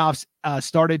the playoffs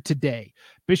started today,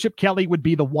 Bishop Kelly would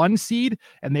be the 1 seed,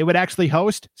 and they would actually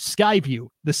host Skyview,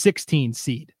 the 16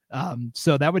 seed.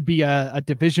 So that would be a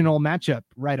divisional matchup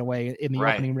right away in the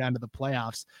opening round of the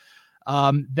playoffs.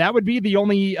 That would be the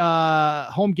only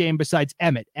home game besides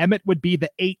Emmett. Emmett would be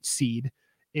the 8 seed,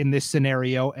 in this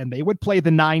scenario, and they would play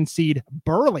the 9 seed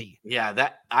Burley. Yeah,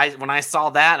 when I saw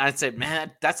that, I said,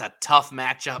 man, that's a tough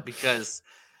matchup because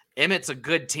Emmett's a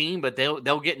good team, but they'll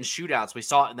get in shootouts. We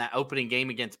saw it in that opening game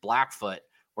against Blackfoot,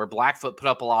 where Blackfoot put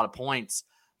up a lot of points.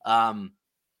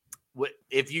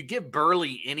 If you give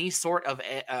Burley any sort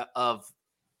of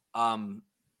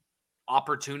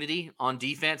opportunity on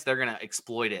defense, they're going to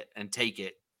exploit it and take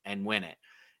it and win it.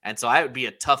 And so that would be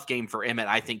a tough game for Emmett.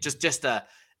 I think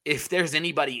if there's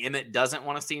anybody Emmett doesn't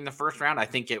want to see in the first round, I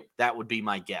think that would be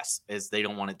my guess, is they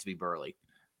don't want it to be Burley.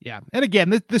 Yeah. And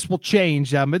again, this will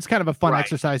change. It's kind of a fun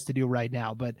exercise to do right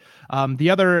now, but the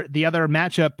other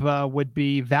matchup would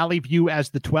be Valley View as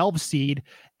the 12 seed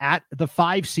at the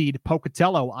 5 seed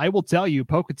Pocatello. I will tell you,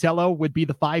 Pocatello would be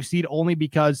the 5 seed only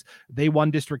because they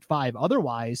won District 5.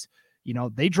 Otherwise,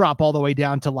 they drop all the way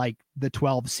down to like the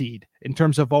 12 seed in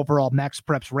terms of overall Max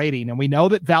Preps rating. And we know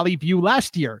that Valley View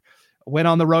last year went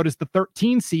on the road as the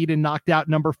 13 seed and knocked out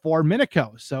number 4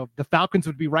 Minico. So the Falcons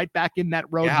would be right back in that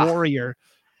road warrior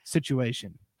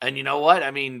situation. And you know what? I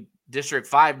mean, District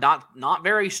 5 not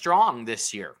very strong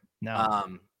this year.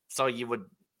 No. So you would,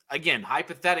 again,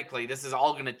 hypothetically, this is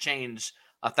all going to change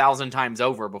 1,000 times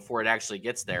over before it actually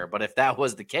gets there. But if that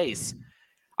was the case,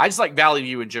 I just like Valley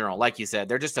View in general. Like you said,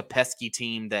 they're just a pesky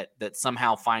team that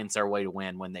somehow finds their way to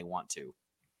win when they want to.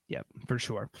 Yep, for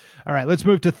sure. All right, let's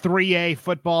move to 3A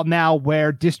football now,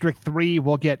 where District 3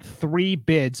 will get 3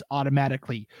 bids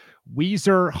automatically.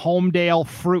 Weiser, Homedale,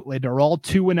 Fruitland are all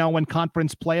 2-0 in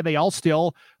conference play. They all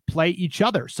still play each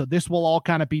other. So this will all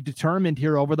kind of be determined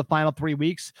here over the final 3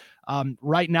 weeks.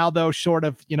 Right now, though, short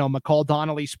of, McCall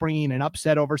Donnelly springing an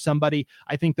upset over somebody,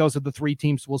 I think those are the 3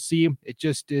 teams we'll see. It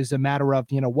just is a matter of,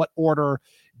 what order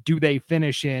do they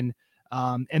finish in?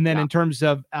 And then in terms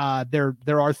of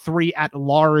there are 3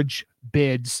 at-large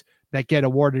bids that get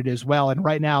awarded as well. And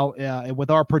right now, with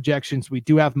our projections, we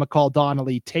do have McCall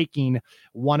Donnelly taking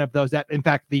one of those. That, in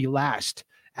fact, the last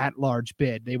at-large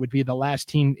bid. They would be the last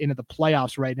team into the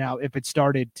playoffs right now if it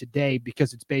started today,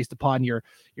 because it's based upon your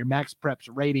Max Preps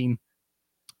rating.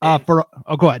 Go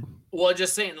ahead. Well,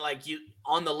 just saying, like, you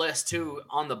on the list too,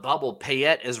 on the bubble,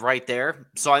 Payette is right there.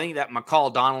 So I think that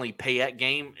McCall Donnelly Payette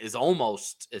game is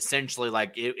almost essentially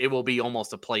like it will be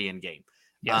almost a play-in game.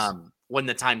 Yes. When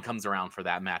the time comes around for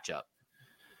that matchup.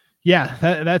 Yeah,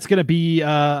 that's going to be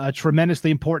a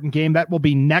tremendously important game. That will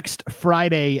be next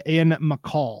Friday in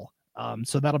McCall.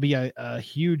 So that'll be a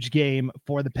huge game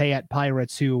for the Payette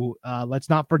Pirates, who, let's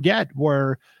not forget,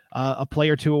 were a play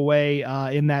or 2 away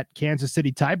in that Kansas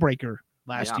City tiebreaker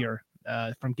last year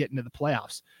from getting to the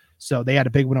playoffs. So they had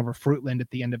a big win over Fruitland at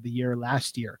the end of the year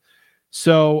last year.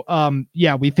 So,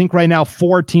 we think right now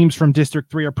 4 teams from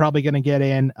District 3 are probably going to get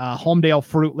in. Homedale,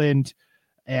 Fruitland,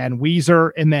 and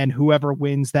Weiser, and then whoever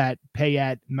wins that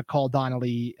Payette McCall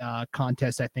Donnelly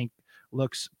contest, I think,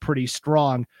 looks pretty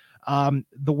strong.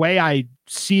 The way I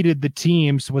seeded the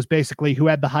teams was basically who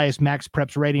had the highest Max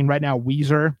Preps rating. Right now,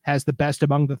 Weiser has the best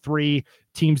among the 3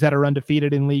 teams that are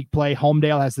undefeated in league play.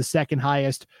 Homedale has the second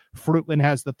highest. Fruitland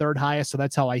has the third highest. So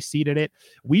that's how I seeded it.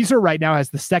 Weiser right now has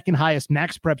the second highest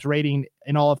Max Preps rating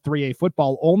in all of 3A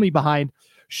football, only behind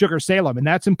Sugar Salem. And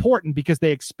that's important because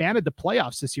they expanded the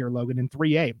playoffs this year, Logan, in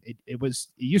 3A. It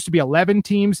used to be 11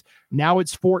 teams. Now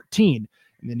it's 14.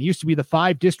 And then it used to be the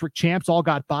 5 district champs all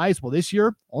got buys. Well, this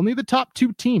year, only the top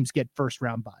 2 teams get first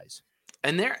round buys.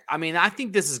 And I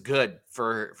think this is good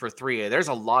for 3A. There's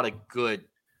a lot of good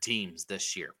teams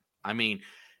this year. I mean,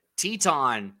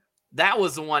 Teton, that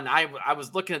was the one I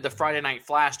was looking at the Friday Night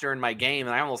Flash during my game,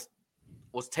 and I almost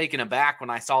was taken aback when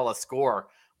I saw the score,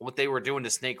 what they were doing to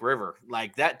Snake River.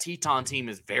 Like, that Teton team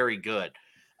is very good.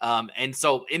 And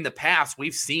so in the past,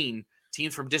 we've seen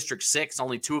teams from District 6,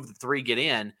 only 2 of the 3 get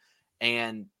in.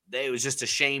 And it was just a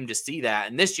shame to see that.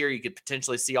 And this year you could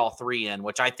potentially see all 3 in,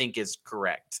 which I think is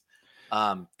correct.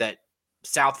 That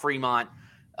South Fremont,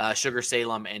 Sugar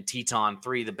Salem, and Teton,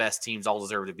 3 of the best teams, all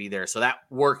deserve to be there. So that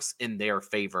works in their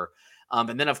favor.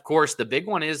 And then, of course, the big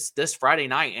one is this Friday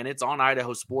night, and it's on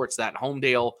Idaho Sports. That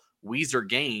Homedale Weiser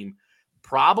game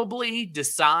probably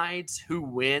decides who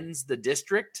wins the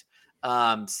district.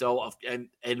 And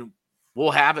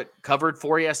we'll have it covered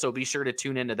for you, so be sure to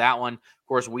tune into that one. Of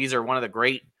course, Weiser, one of the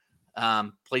great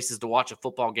places to watch a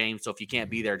football game, so if you can't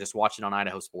be there, just watch it on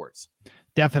Idaho Sports.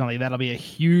 Definitely. That'll be a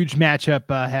huge matchup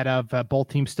ahead of both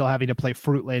teams still having to play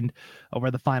Fruitland over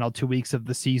the final 2 weeks of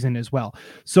the season as well.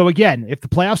 So again, if the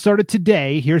playoffs started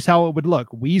today, here's how it would look.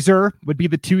 Weiser would be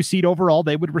the 2 seed overall.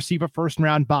 They would receive a first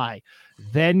round bye.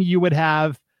 Then you would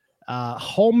have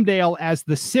Homedale as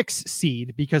the 6th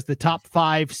seed because the top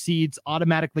 5 seeds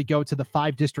automatically go to the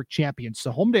 5 district champions.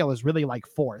 So Homedale is really like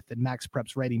 4th in Max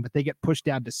Prep's rating, but they get pushed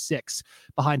down to 6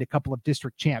 behind a couple of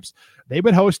district champs. They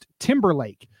would host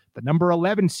Timberlake, the number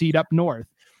 11 seed up north.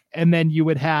 And then you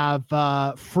would have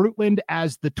Fruitland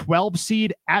as the 12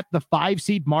 seed at the 5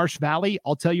 seed Marsh Valley.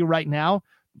 I'll tell you right now,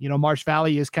 Marsh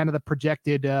Valley is kind of the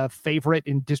projected favorite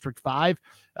in District 5,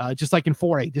 just like in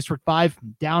 4A. District 5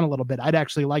 down a little bit. I'd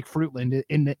actually like Fruitland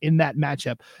in that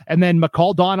matchup. And then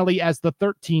McCall Donnelly as the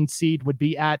 13 seed would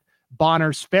be at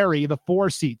Bonners Ferry, the 4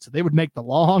 seed. So they would make the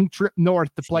long trip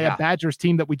north to play a Badgers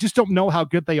team that we just don't know how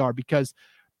good they are because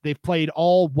they've played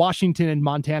all Washington and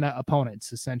Montana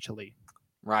opponents, essentially.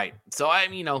 Right. So,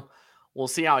 we'll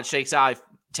see how it shakes out.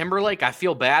 Timberlake, I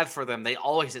feel bad for them. They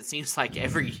always, it seems like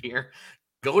every year,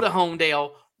 go to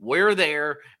Homedale, we're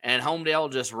there, and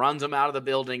Homedale just runs them out of the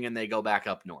building and they go back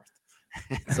up north.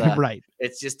 It's, right.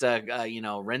 It's just a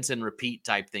rinse and repeat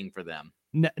type thing for them.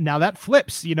 Now that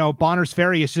flips, Bonners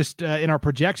Ferry is just in our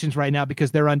projections right now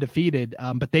because they're undefeated,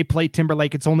 but they play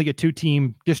Timberlake. It's only a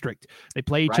 2-team district. They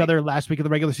play each other last week of the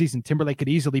regular season. Timberlake could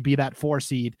easily be that 4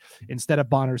 seed instead of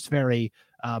Bonners Ferry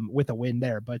with a win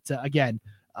there. But again,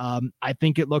 I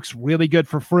think it looks really good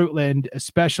for Fruitland,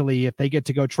 especially if they get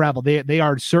to go travel. They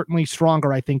are certainly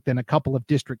stronger, I think, than a couple of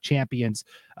district champions.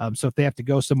 So if they have to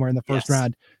go somewhere in the first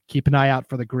round, keep an eye out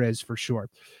for the Grizz for sure.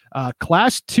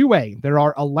 Class 2A, there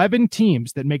are 11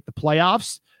 teams that make the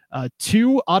playoffs.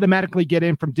 2 automatically get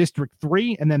in from District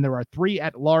 3, and then there are 3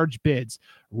 at-large bids.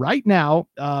 Right now,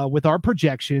 with our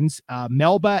projections,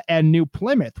 Melba and New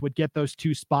Plymouth would get those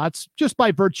 2 spots just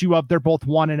by virtue of they're both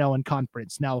 1-0 in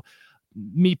conference. Now,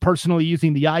 me personally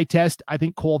using the eye test, I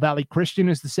think Cole Valley Christian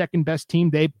is the second best team.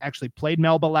 They actually played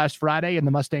Melba last Friday, and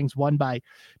the Mustangs won by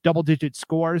double-digit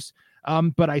scores.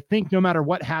 But I think no matter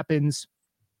what happens,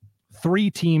 3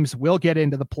 teams will get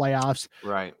into the playoffs.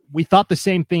 Right. We thought the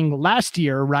same thing last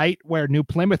year, right? Where New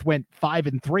Plymouth went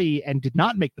 5-3 and did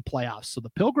not make the playoffs. So the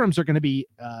Pilgrims are going to be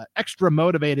extra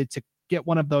motivated to get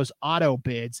one of those auto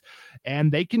bids,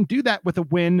 and they can do that with a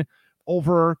win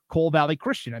over Cole Valley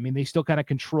Christian. I mean, they still kind of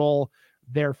control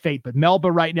their fate, but Melba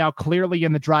right now clearly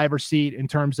in the driver's seat in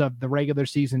terms of the regular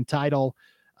season title.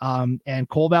 And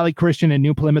Cole Valley Christian and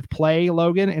New Plymouth play,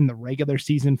 Logan, in the regular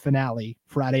season finale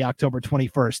Friday, October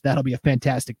 21st. That'll be a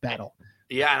fantastic battle.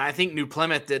 Yeah, and I think New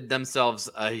Plymouth did themselves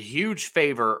a huge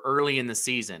favor early in the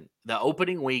season. The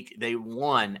opening week, they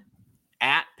won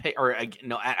at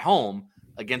home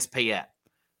against Payette,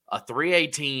 a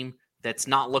 3A team that's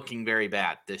not looking very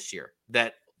bad this year.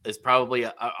 That is probably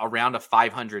around a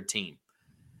 500 team.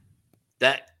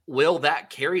 Will that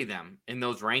carry them in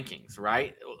those rankings,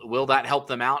 right? Will that help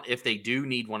them out if they do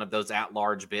need one of those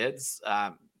at-large bids?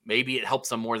 Maybe it helps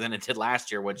them more than it did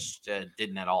last year, which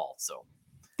didn't at all. So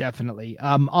definitely.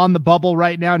 On the bubble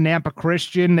right now, Nampa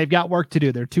Christian, they've got work to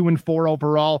do. They're 2-4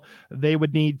 overall. They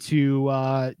would need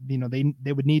to,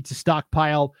 they would need to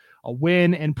stockpile a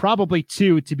win and probably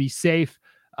 2 to be safe.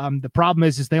 The problem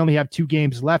is they only have 2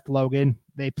 games left, Logan.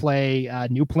 They play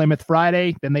New Plymouth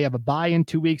Friday, then they have a bye in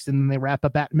 2 weeks, and then they wrap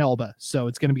up at Melba. So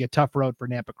it's going to be a tough road for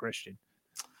Nampa Christian.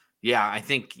 Yeah, I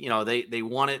think, they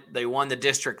won it. They won the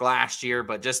district last year,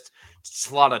 but just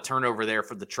a lot of turnover there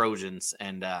for the Trojans.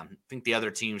 And I think the other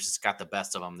teams just got the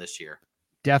best of them this year.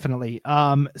 Definitely.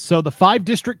 So the 5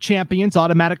 district champions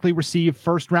automatically receive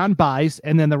first round buys,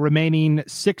 and then the remaining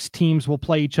 6 teams will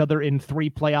play each other in 3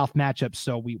 playoff matchups.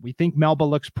 So we think Melba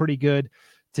looks pretty good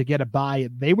to get a bye.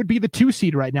 They would be the 2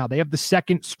 seed right now. They have the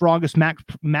second strongest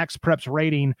Max Preps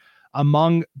rating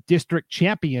among district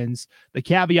champions. The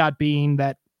caveat being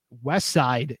that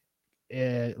Westside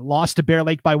lost to Bear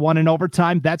Lake by 1 in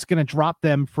overtime. That's going to drop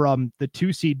them from the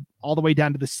 2 seed all the way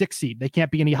down to the 6 seed. They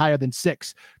can't be any higher than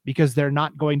 6 because they're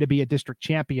not going to be a district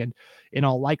champion in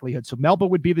all likelihood. So Melba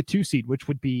would be the 2 seed, which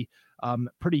would be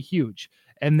pretty huge.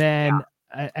 And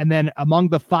then among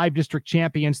the 5 district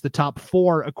champions, the top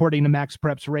 4, according to Max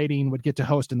Prep's rating, would get to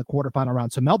host in the quarterfinal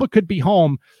round. So Melba could be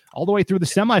home all the way through the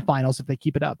semifinals if they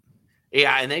keep it up.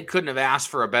 Yeah, and they couldn't have asked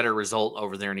for a better result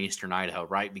over there in Eastern Idaho,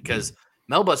 right? Because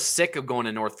Melba's sick of going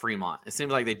to North Fremont. It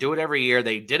seems like they do it every year.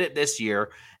 They did it this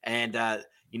year. And,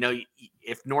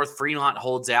 if North Fremont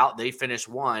holds out, they finish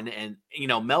 1. And,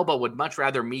 Melba would much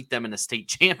rather meet them in a state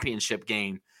championship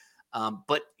game.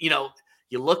 But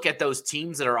you look at those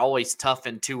teams that are always tough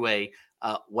in 2A,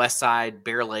 Westside,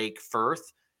 Bear Lake,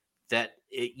 Firth,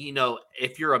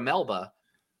 if you're a Melba,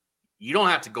 you don't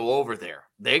have to go over there.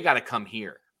 They got to come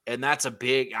here. And I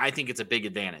think it's a big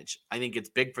advantage. I think it's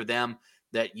big for them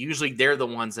that usually they're the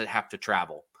ones that have to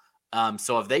travel.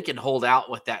 So if they can hold out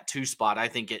with that 2 spot, I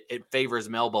think it favors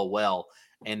Melba well.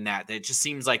 and that it just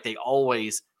seems like they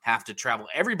always have to travel.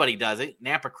 Everybody does it.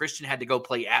 Nampa Christian had to go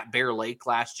play at Bear Lake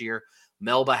last year.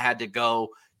 Melba had to go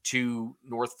to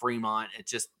North Fremont.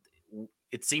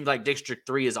 It seems like District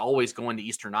 3 is always going to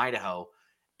Eastern Idaho,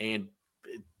 and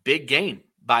big game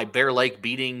by Bear Lake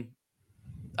beating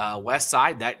West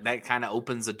Side. That kind of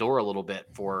opens the door a little bit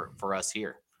for us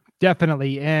here.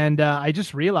 Definitely. And I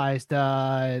just realized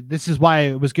this is why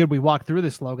it was good we walked through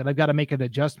this, Logan. I've got to make an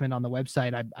adjustment on the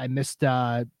website. I missed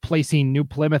placing New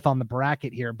Plymouth on the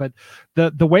bracket here, but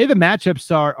the way the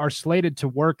matchups are slated to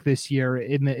work this year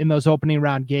in those opening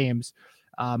round games,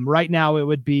 right now it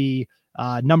would be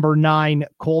number 9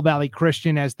 Cole Valley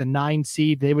Christian as the 9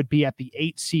 seed. They would be at the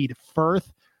 8 seed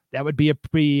Firth. That would be a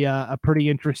pretty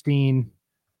interesting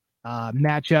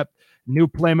matchup. New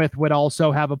Plymouth would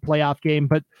also have a playoff game,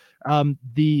 but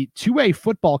the 2A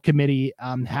football committee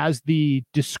has the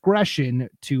discretion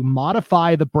to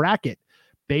modify the bracket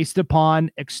based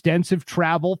upon extensive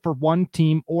travel for one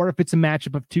team, or if it's a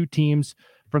matchup of 2 teams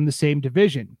from the same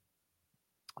division.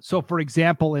 So, for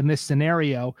example, in this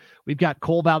scenario, we've got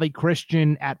Cole Valley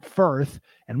Christian at Firth,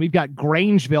 and we've got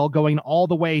Grangeville going all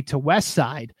the way to West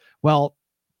Side. Well,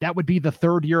 that would be the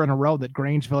 3rd year in a row that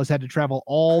Grangeville has had to travel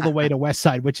all the way to West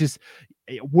Side, which is,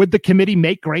 would the committee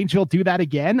make Grangeville do that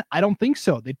again? I don't think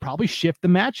so. They'd probably shift the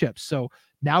matchups. So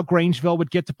now Grangeville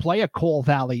would get to play a Cole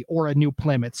Valley or a New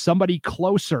Plymouth, somebody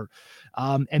closer.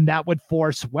 And that would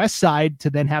force West Side to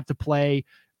then have to play,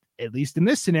 at least in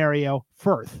this scenario,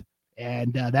 Firth.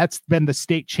 And that's been the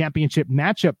state championship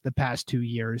matchup the past 2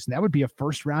 years. And that would be a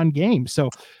first round game. So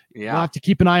we'll have to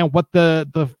keep an eye on what the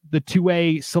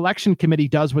 2A selection committee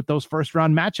does with those first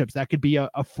round matchups. That could be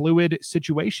a fluid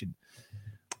situation.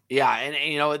 Yeah.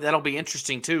 And that'll be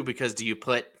interesting too, because do you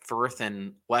put Firth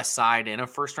and West Side in a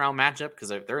first round matchup? Because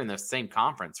they're in the same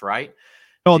conference, right?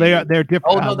 Oh, they're different.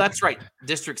 Oh, no, that's right.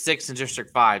 District 6 and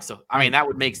District 5. So, I mean, that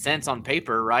would make sense on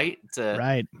paper, right?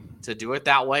 To do it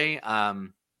that way.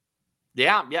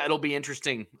 Yeah, it'll be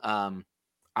interesting. I'm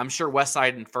sure West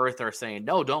Side and Firth are saying,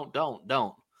 no, don't.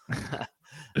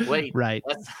 Wait, right.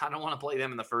 I don't want to play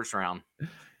them in the first round.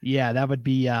 Yeah, that would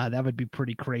be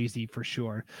pretty crazy for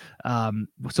sure.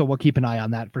 So we'll keep an eye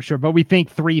on that for sure. But we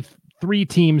think three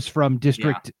teams from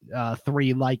District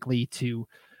 3 likely to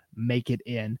make it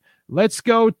in. Let's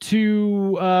go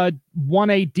to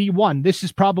 1A D1. This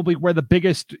is probably where the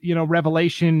biggest,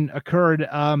 revelation occurred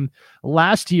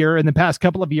last year. In the past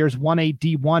couple of years, 1A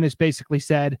D1 has basically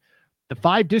said the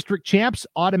 5 district champs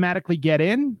automatically get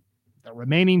in. The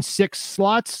remaining 6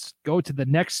 slots go to the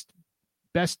next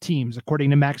best teams according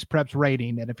to Max Prep's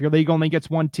rating. And if your league only gets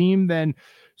 1 team, then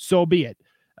so be it.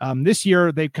 This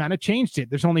year, they've kind of changed it.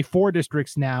 There's only 4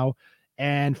 districts now.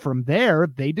 And from there,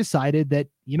 they decided that,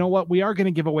 we are going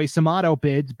to give away some auto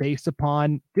bids based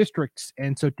upon districts.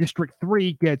 And so District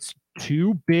 3 gets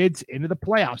 2 bids into the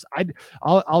playoffs.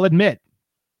 I'll admit,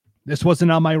 this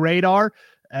wasn't on my radar,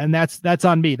 and that's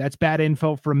on me. That's bad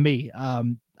info from me.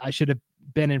 I should have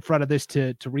been in front of this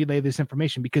to relay this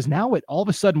information, because now all of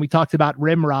a sudden we talked about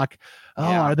Rimrock.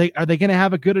 Are they going to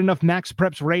have a good enough Max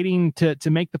Preps rating to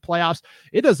make the playoffs?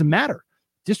 It doesn't matter.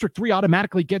 District 3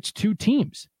 automatically gets 2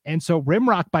 teams. And so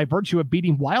Rimrock, by virtue of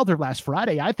beating Wilder last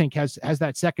Friday, I think has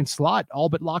that second slot all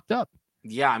but locked up.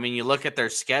 Yeah, I mean, you look at their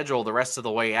schedule the rest of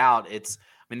the way out.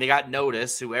 They got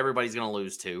Notice, who everybody's going to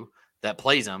lose to, that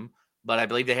plays them. But I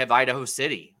believe they have Idaho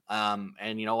City.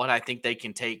 And you know what? I think they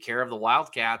can take care of the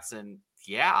Wildcats. And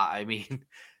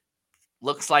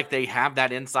looks like they have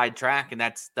that inside track. And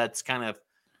that's kind of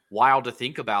wild to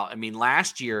think about. I mean,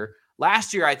 last year,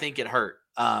 I think it hurt.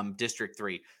 District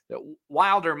 3.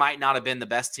 Wilder might not have been the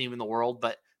best team in the world,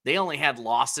 but they only had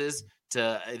losses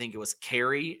to, I think it was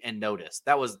Cary and Notice.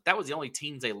 That was the only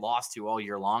teams they lost to all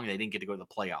year long. They didn't get to go to the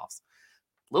playoffs.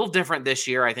 A little different this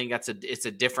year. I think it's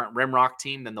a different Rimrock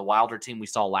team than the Wilder team we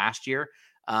saw last year.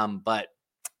 But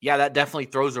yeah, that definitely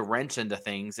throws a wrench into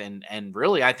things and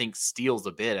really, I think, steals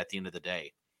a bid at the end of the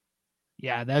day.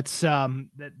 Yeah, that's going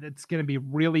to be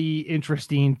really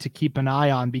interesting to keep an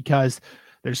eye on, because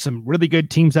there's some really good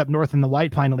teams up north in the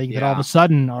White Pine League that all of a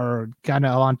sudden are kind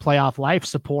of on playoff life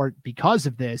support because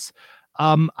of this.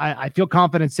 I feel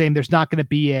confident saying there's not going to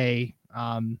be a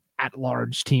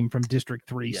at-large team from District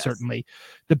 3, certainly.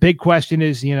 The big question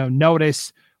is,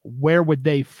 Notice, where would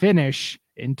they finish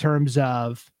in terms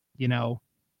of,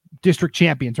 district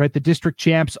champions, right? The district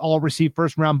champs all receive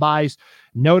first-round buys.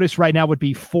 Notice right now would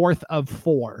be 4th of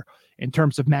 4 in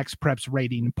terms of Max Prep's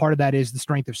rating. And part of that is the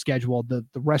strength of schedule. The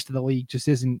rest of the league just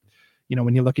isn't,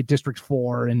 when you look at District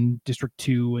 4 and District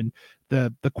 2, and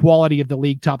the quality of the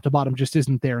league top to bottom just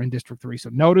isn't there in District 3. So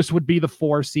Notice would be the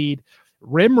 4 seed.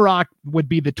 Rimrock would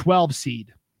be the 12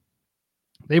 seed.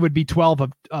 They would be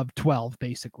 12 of 12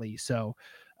 basically. So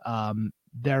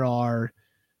there are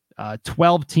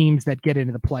 12 teams that get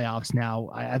into the playoffs now.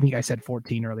 I think I said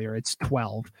 14 earlier. It's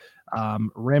 12.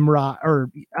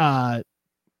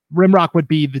 Rimrock would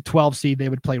be the 12 seed. They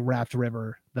would play Raft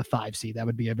River, the 5 seed. That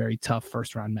would be a very tough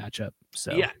first round matchup.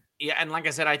 So yeah, and like I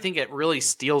said, I think it really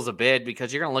steals a bid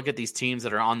because you're going to look at these teams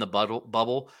that are on the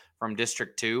bubble from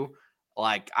District 2.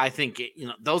 Like, I think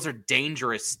those are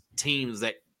dangerous teams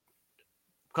that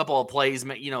a couple of plays,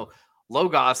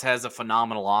 Logos has a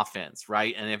phenomenal offense,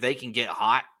 right? And if they can get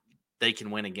hot, they can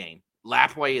win a game.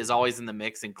 Lapway is always in the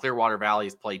mix, and Clearwater Valley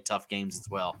has played tough games as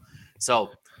well.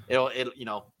 So you're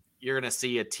going to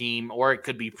see a team, or it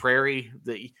could be Prairie.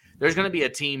 There's going to be a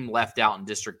team left out in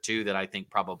District 2 that I think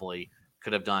probably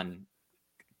could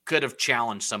have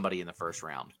challenged somebody in the first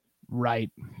round.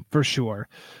 Right, for sure.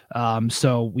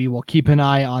 So we will keep an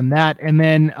eye on that. And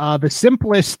then the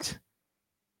simplest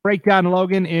breakdown,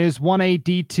 Logan, is 1A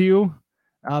D2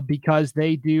 because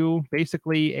they do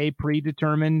basically a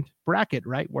predetermined bracket,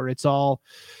 right, where it's all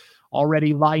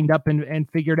already lined up and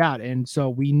figured out. And so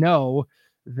we know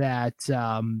that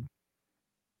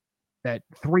that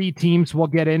 3 teams will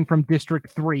get in from District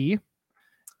 3.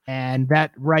 And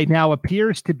that right now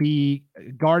appears to be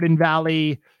Garden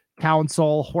Valley,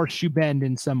 Council, Horseshoe Bend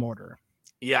in some order.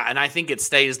 Yeah, and I think it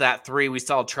stays that 3. We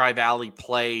saw Tri-Valley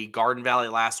play Garden Valley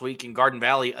last week, and Garden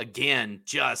Valley, again,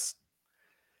 just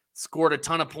scored a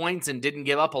ton of points and didn't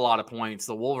give up a lot of points.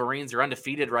 The Wolverines are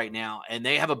undefeated right now, and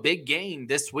they have a big game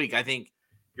this week. I think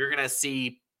you're going to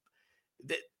see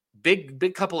the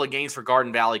big couple of games for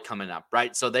Garden Valley coming up,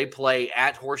 right? So they play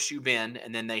at Horseshoe Bend,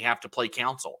 and then they have to play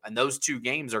Council. And those 2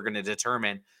 games are going to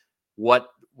determine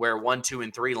where 1, 2,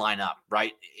 and 3 line up,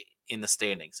 right, in the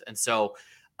standings. And so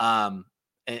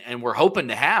and we're hoping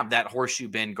to have that Horseshoe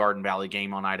Bend Garden Valley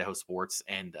game on Idaho Sports,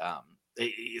 and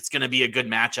it's going to be a good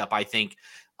matchup. I think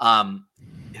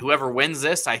whoever wins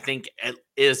this, I think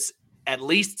is at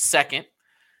least second.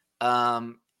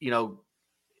 If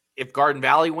Garden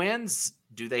Valley wins,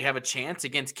 do they have a chance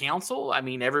against Council? I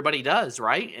mean, everybody does,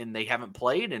 right? And they haven't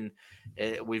played, and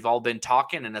we've all been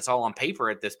talking, and it's all on paper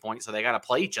at this point, so they got to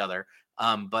play each other.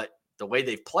 But the way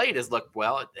they've played has looked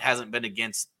well. It hasn't been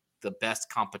against the best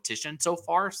competition so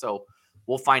far, so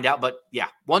we'll find out. But yeah,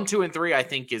 1, 2, and 3 I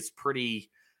think is pretty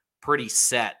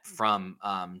set from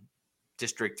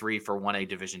District 3 for 1A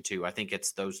Division 2. I think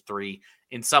it's those 3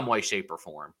 in some way, shape, or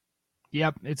form.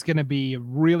 Yep, it's going to be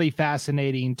really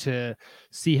fascinating to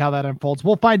see how that unfolds.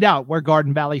 We'll find out where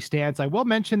Garden Valley stands. I will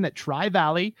mention that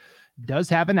Tri-Valley does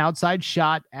have an outside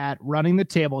shot at running the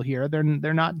table here. They're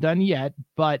not done yet,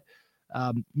 but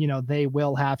they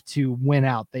will have to win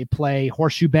out. They play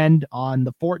Horseshoe Bend on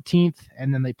the 14th,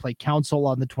 and then they play Council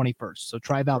on the 21st. So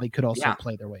Tri-Valley could also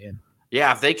play their way in.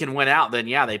 Yeah, if they can win out, then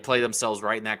they play themselves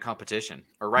right in that competition,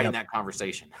 or right in that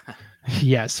conversation.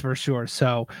 Yes, for sure.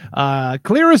 So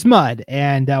clear as mud.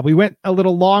 And we went a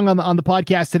little long on the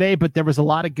podcast today, but there was a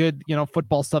lot of good,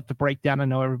 football stuff to break down. I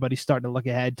know everybody's starting to look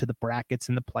ahead to the brackets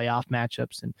and the playoff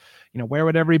matchups and, where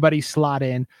would everybody slot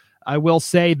in. I will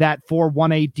say that for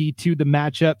 1A D2, the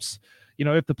matchups,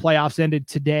 if the playoffs ended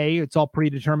today, it's all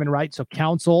predetermined, right? So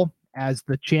Council as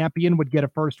the champion would get a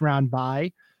first round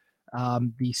bye.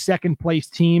 The second place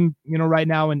team, right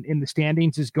now in the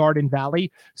standings is Garden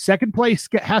Valley. Second place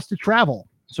has to travel.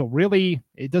 So really,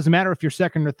 it doesn't matter if you're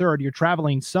second or third, you're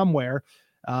traveling somewhere.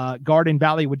 Garden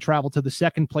Valley would travel to the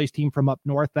second place team from up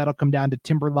north. That'll come down to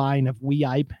Timberline of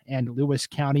Weippe and Lewis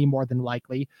County, more than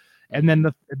likely. And then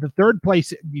the third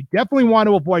place, you definitely want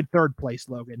to avoid third place,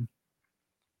 Logan,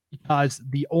 because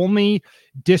the only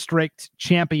district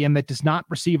champion that does not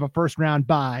receive a first round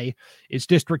bye is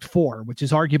District 4, which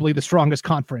is arguably the strongest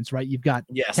conference, right? You've got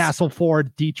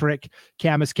Castleford, Dietrich,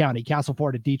 Camas County.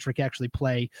 Castleford and Dietrich actually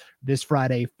play this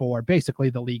Friday for basically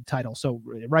the league title. So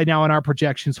right now in our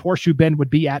projections, Horseshoe Bend would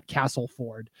be at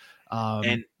Castleford.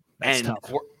 Horseshoe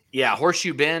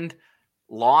Bend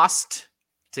lost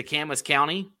to Camas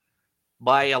County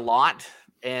by a lot,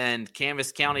 and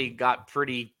Camas County got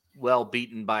pretty well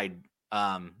beaten by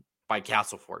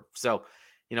Castleford. So,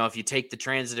 if you take the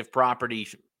transitive property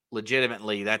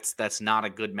legitimately, that's not a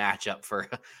good matchup for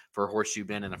Horseshoe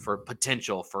Bend and for a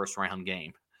potential first round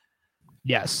game.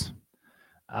 Yes.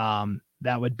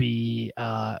 That would be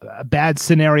a bad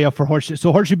scenario for Horseshoe.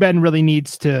 So Horseshoe Bend really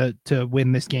needs to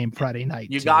win this game Friday night.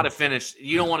 You got to finish.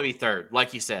 You don't want to be third,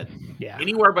 like you said. Yeah.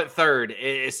 Anywhere but third,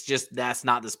 it's just that's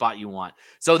not the spot you want.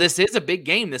 So this is a big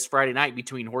game this Friday night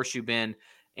between Horseshoe Bend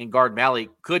and Garden Valley.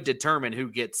 Could determine who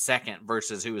gets second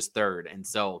versus who is third. And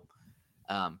so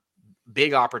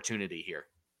big opportunity here.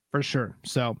 For sure.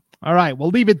 So, all right, we'll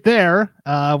leave it there.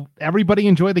 Everybody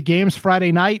enjoy the games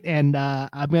Friday night, and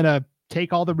I'm going to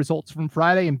take all the results from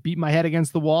Friday and beat my head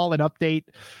against the wall and update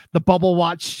the bubble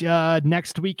watch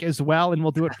next week as well. And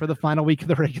we'll do it for the final week of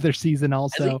the regular season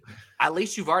also. At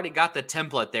least you've already got the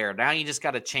template there. Now you just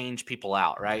got to change people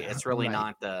out, right? It's really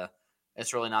not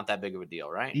that big of a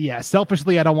deal, right? Yeah.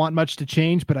 Selfishly, I don't want much to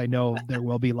change, but I know there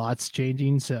will be lots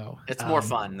changing. So it's more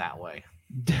fun that way.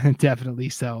 Definitely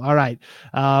so. All right.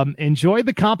 Enjoy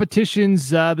the competitions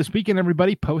this weekend,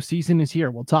 everybody. Postseason is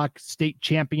here. We'll talk state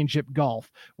championship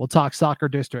golf. We'll talk soccer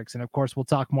districts. And of course, we'll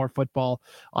talk more football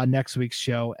on next week's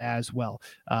show as well.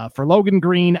 For Logan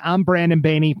Green, I'm Brandon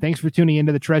Baney. Thanks for tuning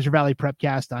into the Treasure Valley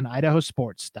Prepcast on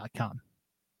idahosports.com.